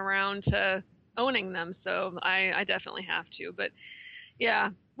never gotten around to owning them. So I definitely have to. But yeah.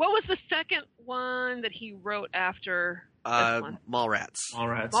 What was the second one that he wrote after this one? Mallrats.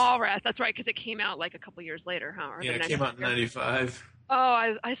 Mallrats. That's right, because it came out like a couple years later, huh? Or Yeah, it came out in 95. Oh,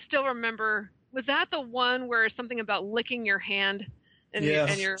 I still remember. Was that the one where something about licking your hand? And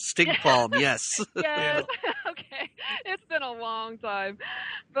your Sting palm, yes. Yes. Okay. It's been a long time,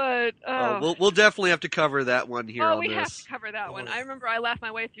 but we'll definitely have to cover that one here. Oh, on we this. have to cover that one. I remember I laughed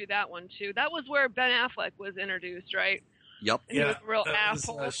my way through that one too. That was where Ben Affleck was introduced, right? Yep. And he was a real that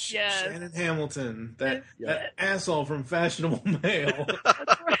asshole. was, Yes. Shannon Hamilton, that Yes. asshole from Fashionable Male.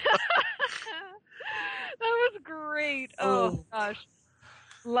 That's right. That was great. Oh gosh,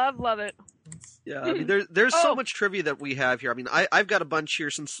 love it. Yeah, I mean, there's so much trivia that we have here. I mean, I've got a bunch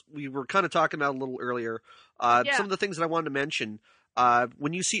here since we were kind of talking about it a little earlier. Some of the things that I wanted to mention.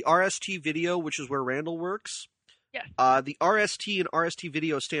 When you see RST Video, which is where Randall works, yes. The RST in RST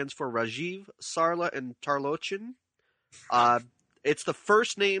Video stands for Rajiv, Sarla, and Tarlochin. It's the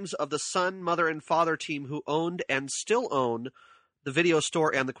first names of the son, mother, and father team who owned and still own the video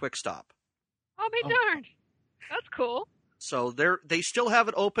store and the Quick Stop. Oh, be darned. That's cool. So they still have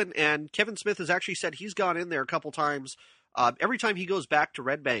it open, and Kevin Smith has actually said he's gone in there a couple times. Every time he goes back to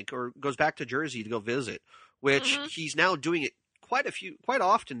Red Bank or goes back to Jersey to go visit, which he's now doing it quite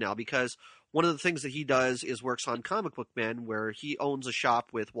often now, because one of the things that he does is works on Comic Book Men, where he owns a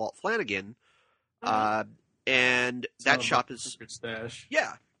shop with Walt Flanagan, and that shop is Secret Stash.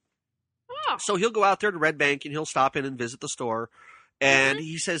 Yeah. Oh. So he'll go out there to Red Bank and he'll stop in and visit the store, and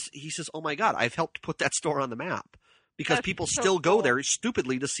he says, "Oh my God, I've helped put that store on the map." Because That's people so still go cool. there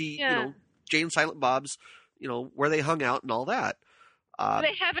stupidly to see, Jay and Silent Bob's, where they hung out and all that. Do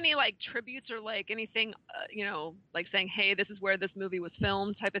they have any like tributes or like anything, like saying, "Hey, this is where this movie was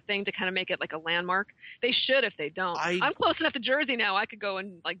filmed," type of thing to kind of make it like a landmark? They should if they don't. I'm close enough to Jersey now. I could go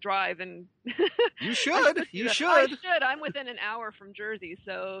and like drive and. You should. You should. I should. I'm within an hour from Jersey,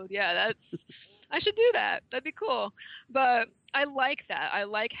 so yeah, I should do that. That'd be cool. But I like that. I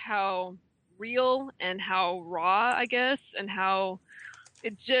like how real and how raw, I guess, and how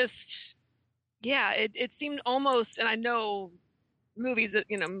it just, it seemed almost, and I know. Movies that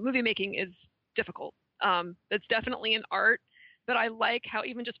movie making is difficult. It's definitely an art, but I like how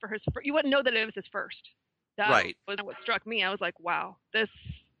even just for you wouldn't know that it was his first. That was what struck me. I was like, wow, this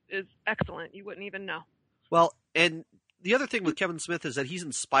is excellent. You wouldn't even know. Well, and the other thing with Kevin Smith is that he's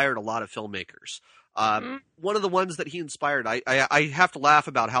inspired a lot of filmmakers. One of the ones that he inspired, I have to laugh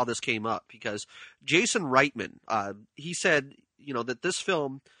about how this came up because Jason Reitman, he said, that this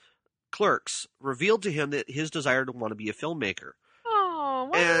film, Clerks, revealed to him that his desire to want to be a filmmaker. Oh,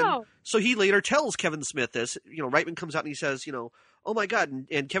 wow. And so he later tells Kevin Smith this. Reitman comes out and he says, "Oh my God!"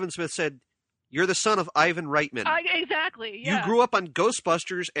 And Kevin Smith said, "You're the son of Ivan Reitman. Exactly. Yeah. You grew up on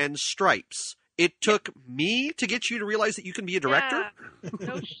Ghostbusters and Stripes. It took me to get you to realize that you can be a director."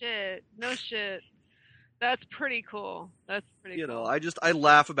 Yeah. No shit. That's pretty cool. Cool. I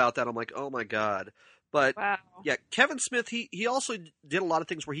laugh about that. I'm like, oh my God. But wow. Yeah, Kevin Smith, he also did a lot of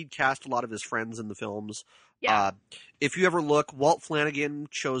things where he'd cast a lot of his friends in the films. Yeah. If you ever look, Walt Flanagan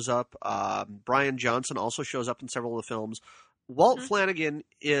shows up. Brian Johnson also shows up in several of the films. Walt Flanagan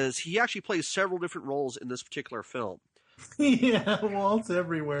he actually plays several different roles in this particular film. Yeah, Walt's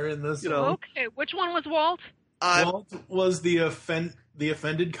everywhere in this film. Okay, which one was Walt? Walt was the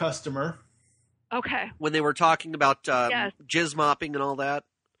offended customer. Okay. When they were talking about jizz mopping and all that.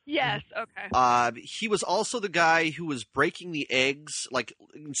 Yes, okay. He was also the guy who was breaking the eggs, like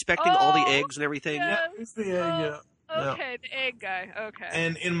inspecting all the eggs and everything. Yes. Yeah, he's the egg, Okay, the egg guy, okay.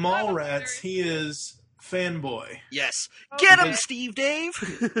 And in Mallrats, he is Fanboy. Yes. Get him, Steve Dave!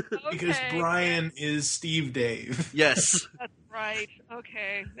 Because Brian is Steve Dave. Yes. That's right.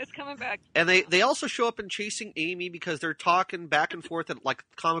 Okay. It's coming back. And they also show up in Chasing Amy because they're talking back and forth at like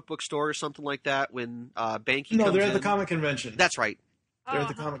a comic book store or something like that when Banky comes in. No, they're at the comic convention. That's right. They're at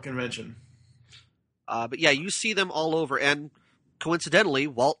the comic convention. But yeah, you see them all over. And coincidentally,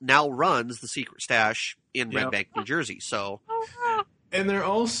 Walt now runs the Secret Stash in Red Bank, New Jersey. So, and they're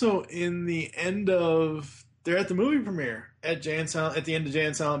also in the end of. They're at the movie premiere at the end of Jay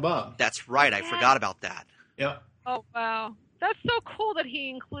and Silent Bob. That's right. I forgot about that. Yep. Oh wow, that's so cool that he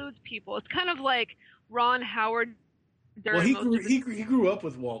includes people. It's kind of like Ron Howard. Well, he grew up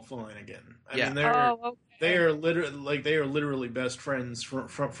with Walt Flanagan. I mean, they are literally best friends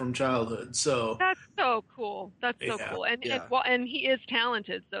from childhood. So that's so cool. That's so cool. And he is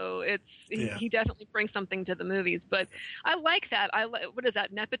talented. So he definitely brings something to the movies. But I like that. What is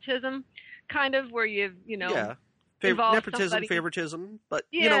that, nepotism? Kind of where nepotism, favoritism. But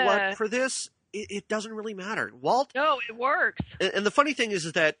you know what? For this, it doesn't really matter. Walt. No, it works. And the funny thing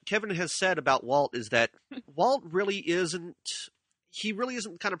is that Kevin has said about Walt is that Walt really isn't. He really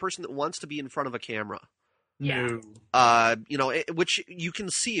isn't the kind of person that wants to be in front of a camera. Yeah. Which you can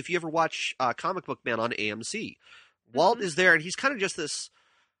see if you ever watch Comic Book Man on AMC. Walt is there, and he's kind of just this.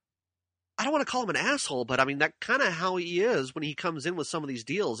 I don't want to call him an asshole, but I mean that kind of how he is when he comes in with some of these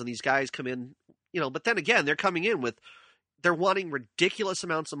deals, and these guys come in, But then again, they're coming in with. They're wanting ridiculous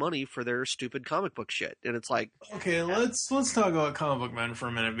amounts of money for their stupid comic book shit, and it's like, okay, let's talk about Comic Book Men for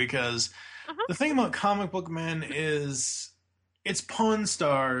a minute because the thing about Comic Book Men is it's Pawn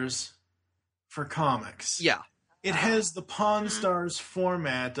Stars for comics. Yeah, it has the Pawn Stars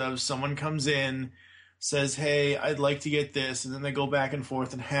format of someone comes in, says, "Hey, I'd like to get this," and then they go back and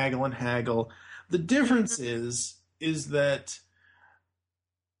forth and haggle. The difference is that.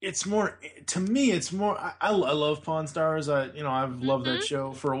 It's more to me. It's more. I love Pawn Stars. I've loved that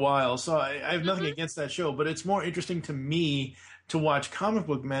show for a while, so I have nothing against that show. But it's more interesting to me to watch Comic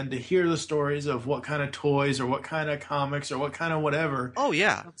Book Men to hear the stories of what kind of toys or what kind of comics or what kind of whatever. Oh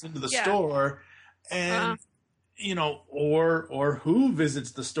yeah, comes into the store, and or who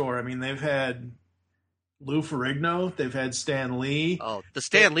visits the store. I mean, they've had Lou Ferrigno. They've had Stan Lee. Oh, the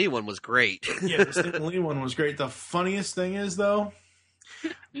Stan Lee one was great. Yeah, the Stan Lee one was great. The funniest thing is though.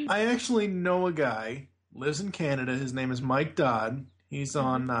 I actually know a guy, lives in Canada. His name is Mike Dodd. He's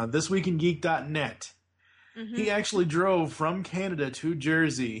on thisweekingeek.net. He actually drove from Canada to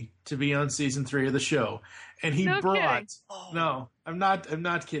Jersey to be on season 3 of the show. And he brought... No, I'm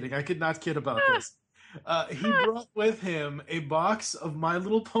not kidding. I could not kid about this. He brought with him a box of My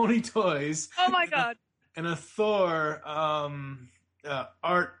Little Pony toys. Oh, my God. And a Thor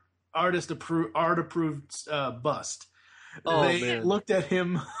art art approved bust. Oh, they man. looked at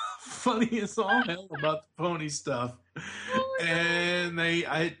him funny as all hell about the pony stuff, and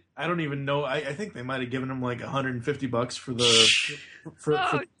I don't even know. I think they might have given him like $150 for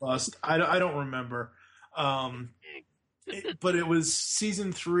the bust. I don't remember. But it was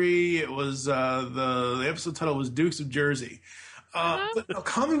season 3. It was the episode title was Dukes of Jersey. But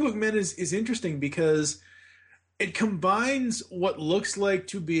Comic Book Men is interesting because it combines what looks like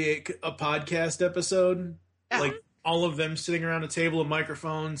to be a podcast episode, like all of them sitting around a table of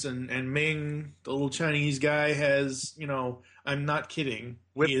microphones, and Ming, the little Chinese guy, has, I'm not kidding,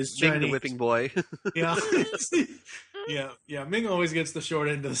 he is Chinese. Ming the whipping boy. Yeah. Yeah. Ming always gets the short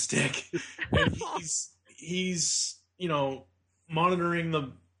end of the stick. And he's monitoring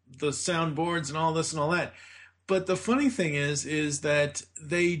the soundboards and all this and all that. But the funny thing is that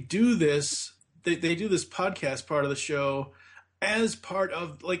they do this. They do this podcast part of the show as part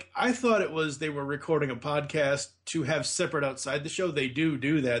of, like, I thought it was they were recording a podcast to have separate outside the show. They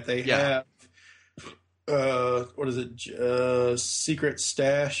do that. They have what is it? Secret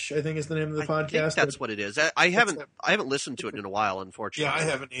Stash, I think is the name of the podcast. Think that's what it is. I haven't listened to it in a while, unfortunately. Yeah, I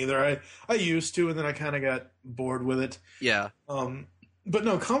haven't either. I used to, and then I kind of got bored with it. Yeah. But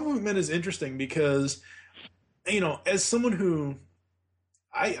no, Comic Book Men is interesting because, as someone who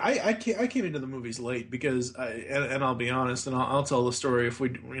I came into the movies late because and I'll be honest, and I'll tell the story if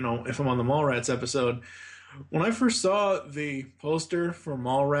I'm on the Mallrats episode. When I first saw the poster for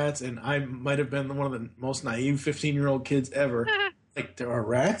Mallrats, and I might have been one of the most naive 15-year-old kids ever, like, there are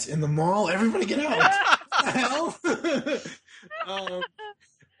rats in the mall? Everybody get out! What the hell?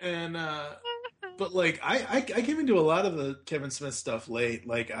 But like I came into a lot of the Kevin Smith stuff late.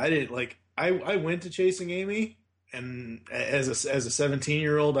 Like I went to Chasing Amy, and as a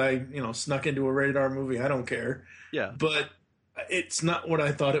 17-year-old, I snuck into a rated R movie. I don't care. Yeah, but it's not what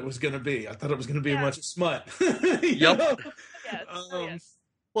I thought it was going to be. I thought it was going to be a bunch of smut. Yep. Yes.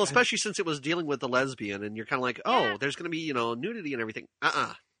 Well, especially since it was dealing with the lesbian, and you're kind of like, there's going to be nudity and everything.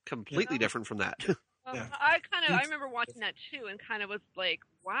 Completely different from that. I remember watching that too, and kind of was like,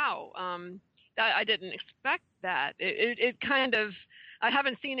 wow, I didn't expect that. It kind of, I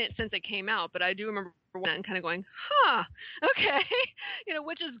haven't seen it since it came out, but I do remember watching it and kind of going, okay,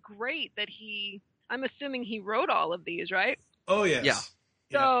 which is great that I'm assuming he wrote all of these, right? Oh, yes. Yeah.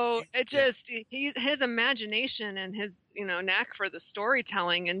 So it just, his imagination and his, knack for the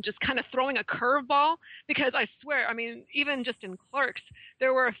storytelling and just kind of throwing a curveball, because I swear, I mean, even just in Clerks,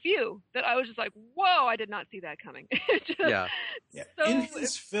 there were a few that I was just like, whoa, I did not see that coming. Yeah. So, in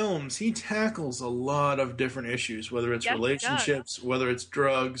his films, he tackles a lot of different issues, whether it's relationships, whether it's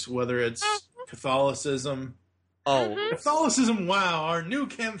drugs, whether it's Catholicism. Oh. Catholicism, wow, our new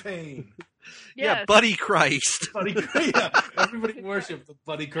campaign. Yes. Yeah, Buddy Christ. Everybody worship the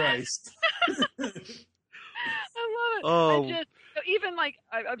Buddy Christ. I love it. Oh. Even like,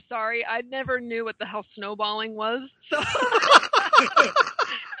 I'm sorry, I never knew what the hell snowballing was. So it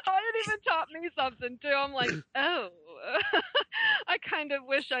even taught me something too. I'm like, oh, I kind of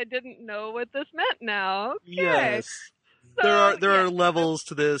wish I didn't know what this meant now. Okay. Yes. So, there are levels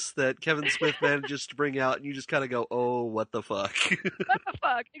to this that Kevin Smith manages to bring out, and you just kind of go, "Oh, what the fuck?" What the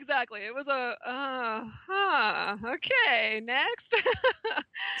fuck? Exactly. It was okay. Next.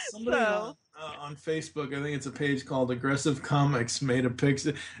 Somebody on Facebook, I think it's a page called Aggressive Comics, made a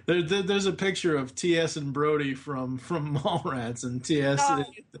picture. There's a picture of TS and Brody from Mallrats, and TS.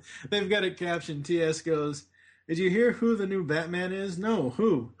 They've got it captioned. TS goes, "Did you hear who the new Batman is? No,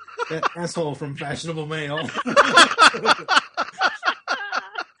 who? That asshole from Fashionable Mail." I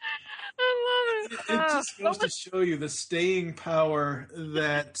love it. It just goes to show you the staying power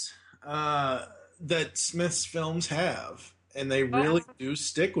that Smith's films have, and they really do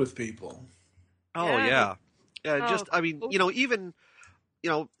stick with people. Oh yeah. Just I mean, even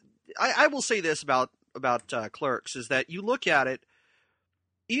I will say this about Clerks is that you look at it,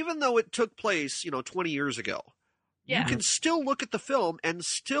 even though it took place 20 years ago. You can still look at the film and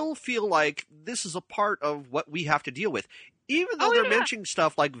still feel like this is a part of what we have to deal with. Even though they're mentioning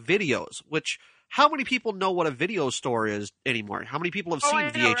stuff like videos, which how many people know what a video store is anymore? How many people have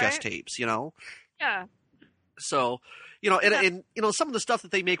seen VHS tapes, Yeah. So, and some of the stuff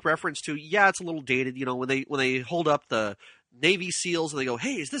that they make reference to, it's a little dated, when they hold up the Navy SEALs and they go,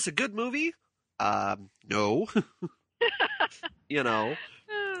 "Hey, is this a good movie?" No. Yep.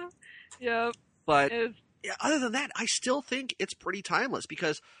 But other than that, I still think it's pretty timeless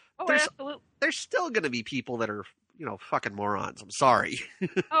because there's still going to be people that are, fucking morons. I'm sorry.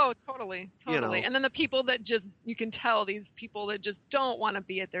 Oh, totally. And then the people that just, you can tell these people that just don't want to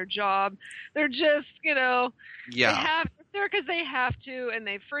be at their job. They're just, they have to there because they have to, and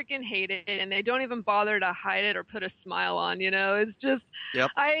they freaking hate it, and they don't even bother to hide it or put a smile on. It's just.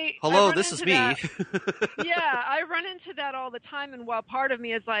 Yep. Hello, this is me. Yeah, I run into that all the time, and while part of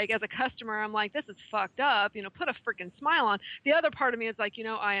me is like, as a customer, I'm like, this is fucked up. Put a freaking smile on. The other part of me is like,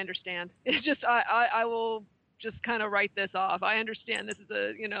 I understand. It's just I will just kind of write this off. I understand this is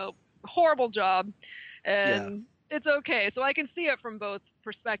a horrible job, and it's okay. So I can see it from both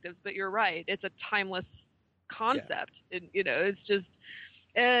perspectives. But you're right. It's a timeless concept. It's just,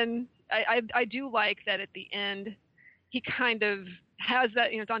 and I do like that at the end he kind of has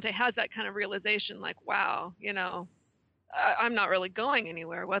that, Dante has that kind of realization, like, wow, I'm not really going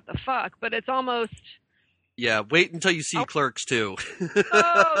anywhere, what the fuck. But it's almost, wait until you see Clerks 2.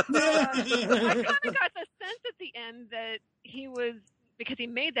 I kind of got the sense at the end that he was, because he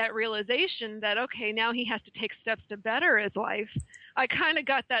made that realization that, okay, now he has to take steps to better his life. I kind of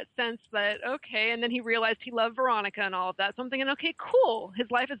got that sense that, okay, and then he realized he loved Veronica and all of that. So I'm thinking, okay, cool.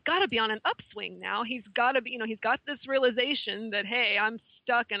 His life has got to be on an upswing now. He's got to be, he's got this realization that, hey, I'm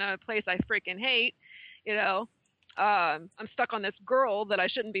stuck in a place I freaking hate. I'm stuck on this girl that I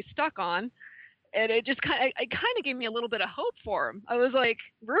shouldn't be stuck on. And it just kind of gave me a little bit of hope for him. I was like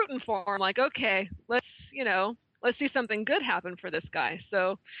rooting for him, like, okay, let's see something good happen for this guy.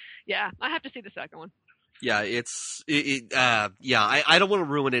 So, yeah, I have to see the second one. Yeah, I don't want to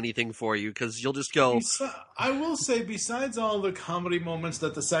ruin anything for you because you'll just go. I will say, besides all the comedy moments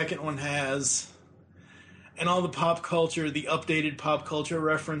that the second one has, and all the pop culture, the updated pop culture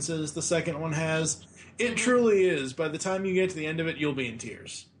references the second one has, it truly is. By the time you get to the end of it, you'll be in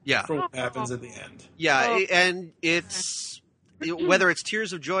tears. Yeah. For what happens at the end. Yeah, and it's, whether it's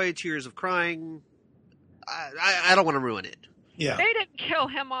tears of joy, tears of crying, I don't want to ruin it. Yeah. They didn't kill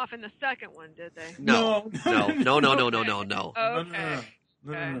him off in the second one, did they? No. Okay.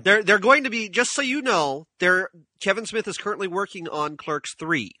 No. They're going to be, just so you know, Kevin Smith is currently working on Clerks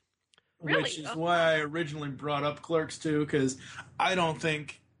 3. Really? Which is why I originally brought up Clerks 2, because I don't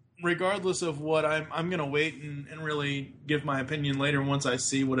think, regardless of what, I'm going to wait and really give my opinion later once I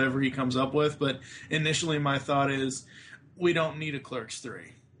see whatever he comes up with, but initially my thought is, we don't need a Clerks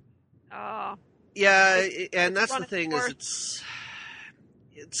 3. Oh. Yeah, and that's the thing, is it's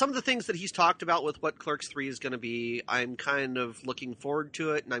some of the things that he's talked about with what Clerks 3 is going to be, I'm kind of looking forward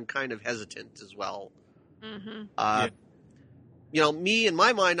to it, and I'm kind of hesitant as well. Mm-hmm. Me, in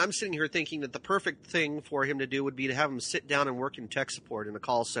my mind, I'm sitting here thinking that the perfect thing for him to do would be to have him sit down and work in tech support in a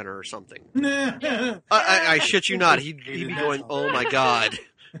call center or something. I shit you not. He'd be going, oh my God.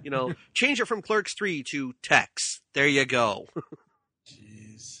 Change it from Clerks 3 to techs. There you go.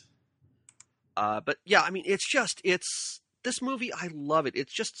 Jeez. But yeah, I mean, it's this movie. I love it.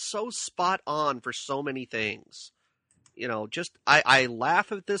 It's just so spot on for so many things. I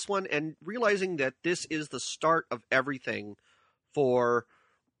laugh at this one and realizing that this is the start of everything for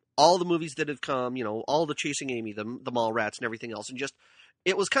all the movies that have come, all the Chasing Amy, the Mallrats and everything else. And just,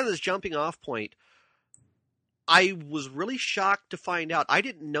 it was kind of this jumping off point. I was really shocked to find out, I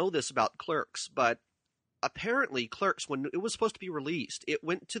didn't know this about Clerks, but apparently Clerks, when it was supposed to be released, it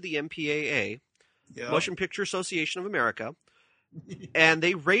went to the MPAA, Motion Picture Association of America, and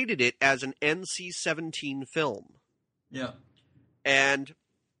they rated it as an NC-17 film. Yeah. And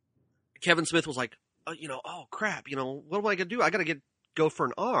Kevin Smith was like, oh crap, what am I going to do? I got to go for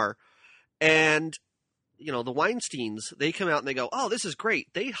an R. And, the Weinsteins, they come out and they go, oh, this is great.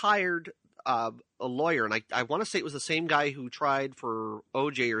 They hired a lawyer, and I want to say it was the same guy who tried for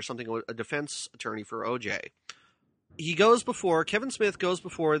OJ or something, a defense attorney for OJ. Kevin Smith goes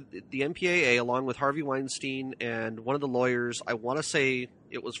before the MPAA along with Harvey Weinstein and one of the lawyers, I want to say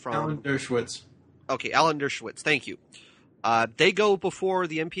it was from... Alan Dershowitz. Okay, Alan Dershowitz, thank you. They go before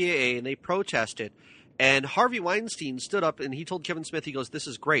the MPAA and they protest it. And Harvey Weinstein stood up and he told Kevin Smith, he goes, this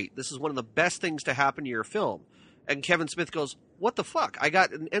is great. This is one of the best things to happen to your film. And Kevin Smith goes, what the fuck? I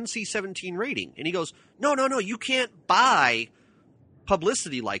got an NC-17 rating. And he goes, no, you can't buy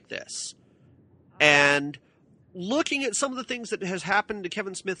publicity like this. And looking at some of the things that has happened to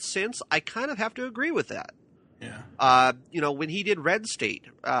Kevin Smith since, I kind of have to agree with that. Yeah. When he did Red State,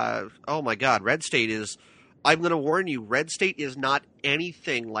 oh my God, Red State is... I'm going to warn you, Red State is not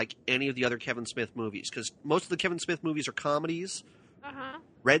anything like any of the other Kevin Smith movies, because most of the Kevin Smith movies are comedies. Uh-huh.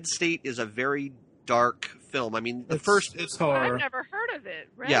 Red State is a very dark film. I mean, it's horror. I've never heard of it.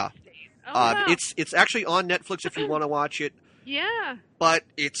 Red State. Oh, wow. It's actually on Netflix if you want to watch it. Yeah. But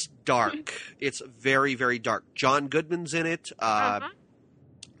it's dark. It's very, very dark. John Goodman's in it.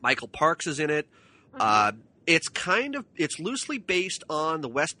 Michael Parks is in it. It's loosely based on the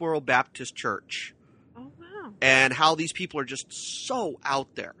Westboro Baptist Church. And how these people are just so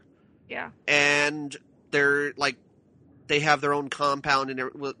out there. Yeah. And they're like, they have their own compound,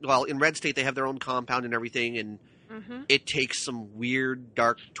 and well, in Red State they have their own compound and everything, and it takes some weird,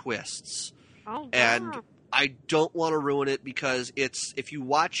 dark twists. Oh, wow. And I don't want to ruin it because if you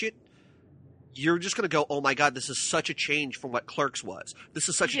watch it, you're just going to go, oh my God, this is such a change from what Clerks was. This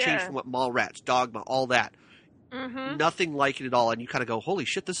is such a change from what Mallrats, Dogma, all that. Nothing like it at all. And you kind of go, holy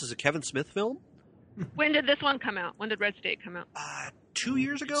shit, this is a Kevin Smith film? When did this one come out? When did Red State come out? 2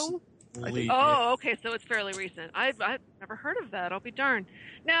 years ago? Oh, okay, so it's fairly recent. I've never heard of that. I'll be darned.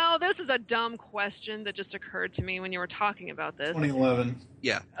 Now, this is a dumb question that just occurred to me when you were talking about this. 2011.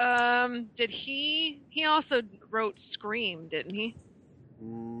 Yeah. Did he also wrote Scream, didn't he?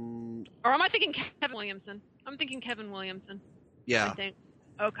 Or am I thinking Kevin Williamson? I'm thinking Kevin Williamson. Yeah. I think.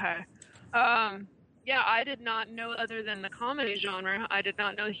 Okay. Yeah, I did not know, other than the comedy genre, I did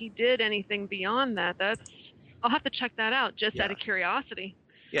not know he did anything beyond that. I'll have to check that out just out of curiosity.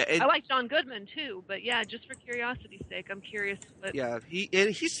 Yeah, I like John Goodman too, but yeah, just for curiosity's sake, I'm curious. Yeah,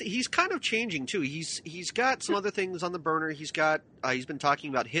 he's kind of changing too. He's got some other things on the burner. He's been talking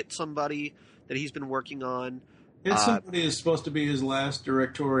about Hit Somebody that he's been working on. Hit Somebody is supposed to be his last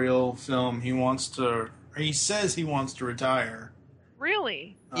directorial film. He says he wants to retire.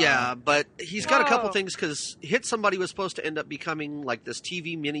 Really? Yeah, but he's got a couple things, because Hit Somebody was supposed to end up becoming like this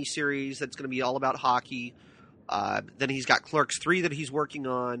TV miniseries that's going to be all about hockey. Then he's got Clerks 3 that he's working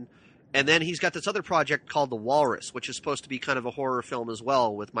on. And then he's got this other project called The Walrus, which is supposed to be kind of a horror film as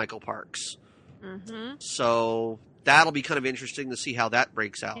well with Michael Parks. So that'll be kind of interesting to see how that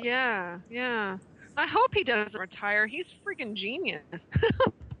breaks out. Yeah, yeah. I hope he doesn't retire. He's freaking genius.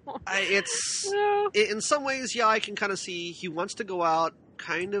 In some ways, I can kind of see he wants to go out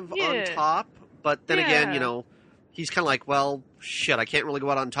kind of on top. But then again, he's kind of like, well, shit, I can't really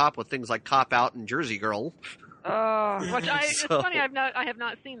go out on top with things like Cop Out and Jersey Girl. It's funny. I have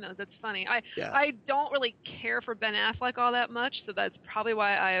not seen those. It's funny. I don't really care for Ben Affleck all that much, so that's probably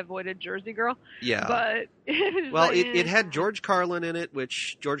why I avoided Jersey Girl. Yeah. But it had George Carlin in it,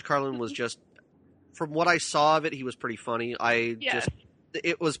 which George Carlin was just, from what I saw of it, he was pretty funny.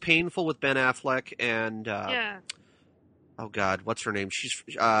 It was painful with Ben Affleck and oh God, what's her name? she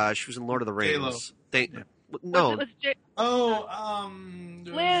was in Lord of the Rings. Liv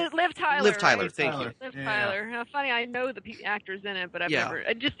Tyler. Liv Tyler, thank you. Liv Tyler. How funny! I know the actors in it, but I've never.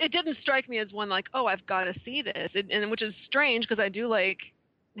 It didn't strike me as one like, oh, I've got to see this, and which is strange because I do like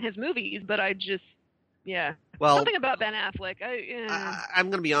his movies, but I just, well, something about Ben Affleck. I'm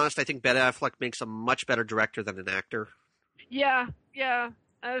going to be honest. I think Ben Affleck makes a much better director than an actor. Yeah.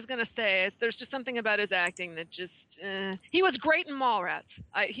 I was going to say there's just something about his acting that just. He was great in Mallrats.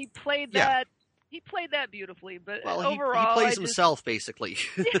 He played that. He played that beautifully, but overall, he plays himself basically.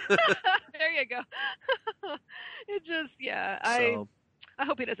 There you go. It just, I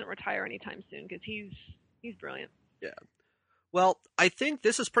hope he doesn't retire anytime soon because he's brilliant. Yeah. Well, I think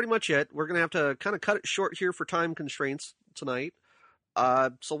this is pretty much it. We're going to have to kind of cut it short here for time constraints tonight.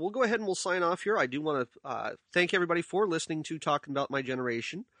 So we'll go ahead and we'll sign off here. I do want to thank everybody for listening to Talking About My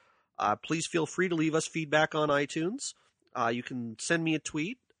Generation. Please feel free to leave us feedback on iTunes. You can send me a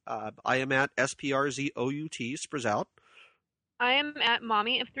tweet. I am at SPRZOUT, Sprout. I am at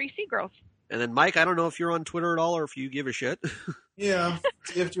Mommy of 3 Seagirls. And then, Mike, I don't know if you're on Twitter at all or if you give a shit. Yeah,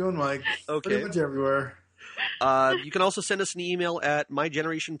 TFG and Mike. Okay. Pretty much everywhere. You can also send us an email at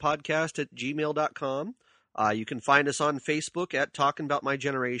mygenerationpodcast@gmail.com. You can find us on Facebook at Talking About My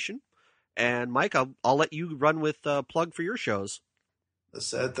Generation. And, Mike, I'll let you run with plug for your shows. The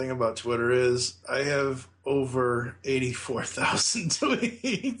sad thing about Twitter is I have over 84,000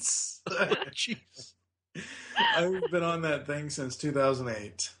 tweets. Jeez. I've been on that thing since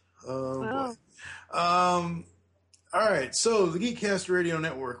 2008. Oh, wow. Boy. All right, so the Geekcast Radio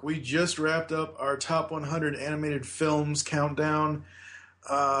Network, we just wrapped up our top 100 animated films countdown.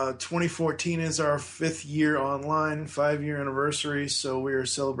 2014 is our 5th year online, 5-year anniversary, so we are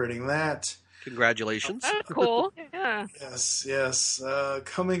celebrating that. Congratulations. That's cool. Yeah. Yes.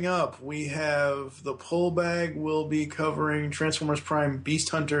 Coming up, we have the Pull Bag. We'll be covering Transformers Prime Beast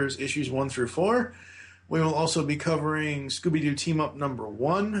Hunters issues 1 through 4. We will also be covering Scooby-Doo Team Up number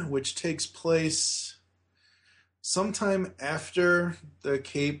 1, which takes place sometime after the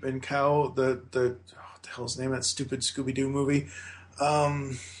Cape and Cow, what the hell's the name of that stupid Scooby-Doo movie?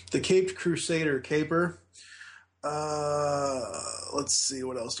 The Caped Crusader Caper. Let's see,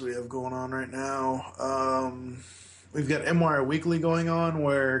 what else do we have going on right now? We've got MWire Weekly going on,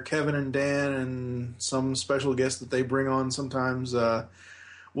 where Kevin and Dan and some special guests that they bring on sometimes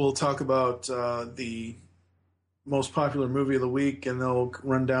will talk about the most popular movie of the week, and they'll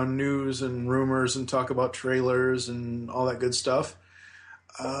run down news and rumors and talk about trailers and all that good stuff.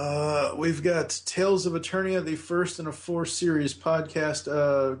 We've got Tales of Eternia, the first in a 4-series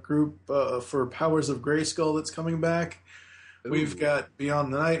podcast group for Powers of Grayskull that's coming back. Ooh. We've got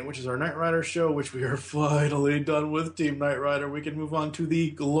Beyond the Night, which is our Knight Rider show, which we are finally done with Team Knight Rider. We can move on to the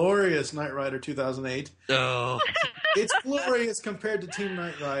glorious Knight Rider 2008. Oh. It's glorious compared to Team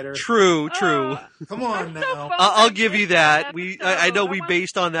Knight Rider. True. Come on now. So I'll give you that. I know we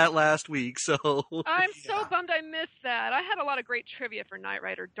based on that last week, so. I'm so bummed I missed that. I had a lot of great trivia for Knight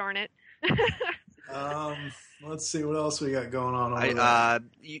Rider, darn it. Let's see what else we got going on over there.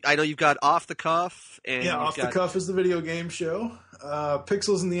 I know you've got Off the Cuff. And Off the Cuff is the video game show.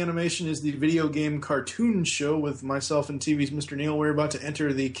 Pixels in the Animation is the video game cartoon show with myself and TV's Mr. Neil. We're about to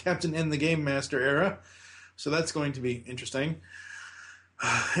enter the Captain and the Game Master era, so that's going to be interesting.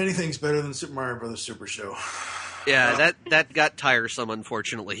 Anything's better than Super Mario Brothers Super Show. Yeah, that got tiresome,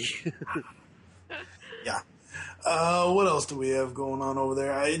 unfortunately. Yeah. What else do we have going on over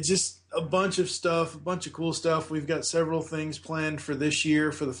there? Just a bunch of stuff, a bunch of cool stuff. We've got several things planned for this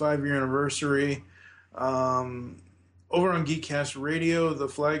year for the 5-year anniversary. Over on Geekcast Radio, the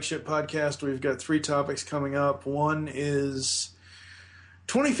flagship podcast, we've got 3 topics coming up. One is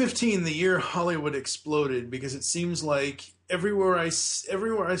 2015, the year Hollywood exploded, because it seems like everywhere I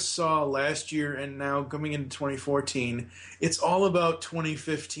saw last year and now coming into 2014, it's all about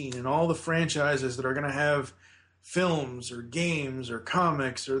 2015 and all the franchises that are going to have films or games or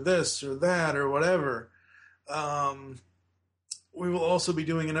comics or this or that or whatever. We will also be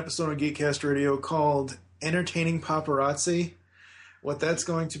doing an episode of Geekcast Radio called Entertaining Paparazzi. What that's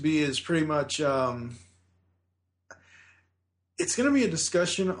going to be is pretty much it's going to be a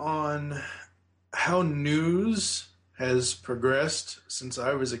discussion on how news has progressed since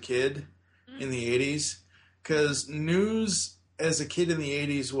I was a kid in the 80s. Because news as a kid in the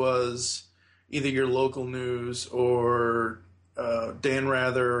 80s was either your local news or Dan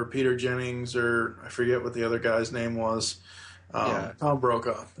Rather or Peter Jennings, or I forget what the other guy's name was. Tom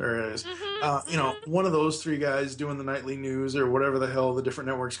Brokaw. There it is. Mm-hmm. One of those 3 guys doing the nightly news or whatever the hell the different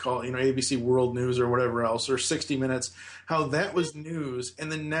networks call it, ABC World News or whatever else, or 60 Minutes, how that was news. And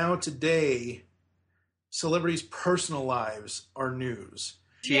then now today, celebrities' personal lives are news.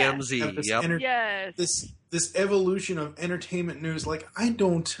 TMZ, yes. This evolution of entertainment news, like I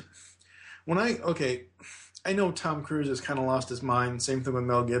know Tom Cruise has kind of lost his mind, same thing with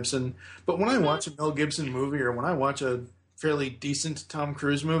Mel Gibson, but when I watch a Mel Gibson movie or when I watch a fairly decent Tom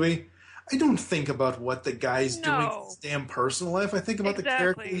Cruise movie, I don't think about what the guy's doing in his damn personal life. I think about the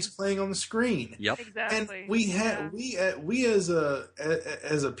character he's playing on the screen. Yep. Exactly. And we as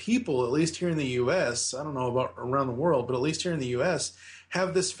a people, at least here in the U.S., I don't know about around the world, but at least here in the U.S.,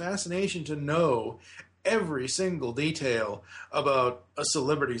 have this fascination to know every single detail about a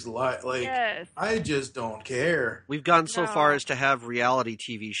celebrity's life. Like, I just don't care. We've gone so far as to have reality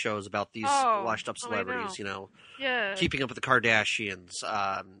TV shows about these washed-up celebrities, Keeping Up with the Kardashians.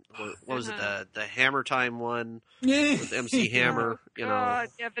 What was it, the Hammer Time one with MC Hammer? God,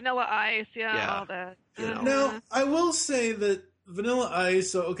 Vanilla Ice, all that. Now, I will say that Vanilla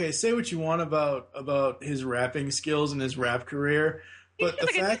Ice, say what you want about his rapping skills and his rap career, but the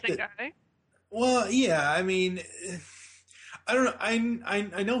fact that... guy. Well, yeah, I mean, I don't know. I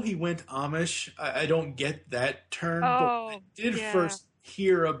know he went Amish. I don't get that term, but I did first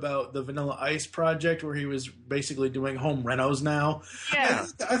hear about the Vanilla Ice project where he was basically doing home renos now. Yeah.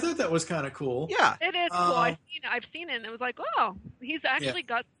 I thought that was kind of cool. Yeah. It is cool. I've seen it, and it was like, he's actually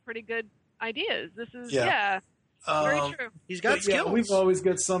got pretty good ideas. This is, very true. He's got skills. Yeah, we've always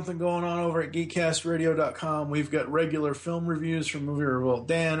got something going on over at GeekCastRadio.com. We've got regular film reviews from Movie Revolt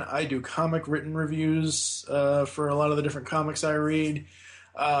Dan. I do comic written reviews for a lot of the different comics I read.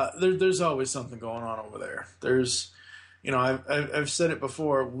 There's always something going on over there. There's, I've said it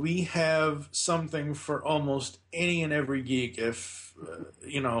before. We have something for almost any and every geek. If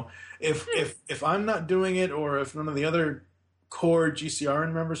I'm not doing it, or if none of the other core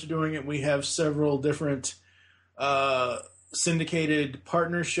GCRN members are doing it, we have several different syndicated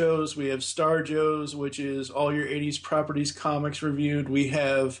partner shows. We have Star Joe's, which is all your 80s properties comics reviewed. We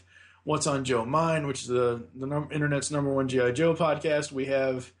have What's on Joe Mind, which is the internet's #1 G.I. Joe podcast. We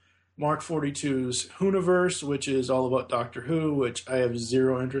have Mark 42's Whoniverse, which is all about Doctor Who, which I have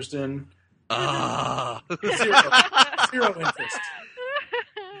zero interest in. Zero interest.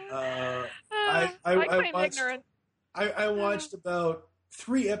 I watched about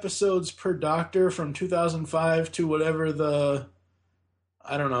 3 episodes per Doctor from 2005 to whatever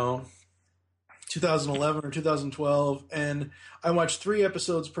 2011 or 2012, and I watched 3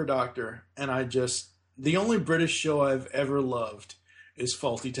 episodes per Doctor, and the only British show I've ever loved is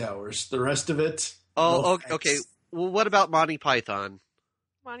Fawlty Towers. The rest of it... okay. Well, what about Monty Python?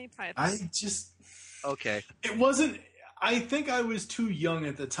 Monty Python. Okay. It wasn't. I think I was too young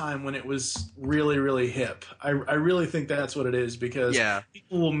at the time when it was really, really hip. I really think that's what it is, because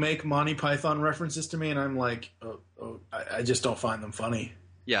people will make Monty Python references to me, and I'm like, I just don't find them funny.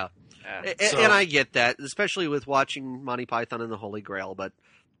 Yeah. And I get that, especially with watching Monty Python and the Holy Grail, but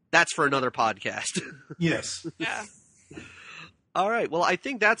that's for another podcast. Yes. Yeah. All right. Well, I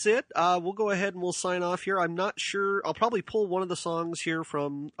think that's it. We'll go ahead and we'll sign off here. I'm not sure. I'll probably pull one of the songs here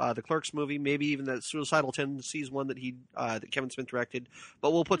from the Clerks movie, maybe even that Suicidal Tendencies one that that Kevin Smith directed.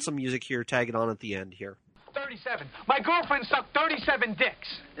 But we'll put some music here, tag it on at the end here. 37. My girlfriend sucked 37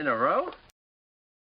 dicks. In a row?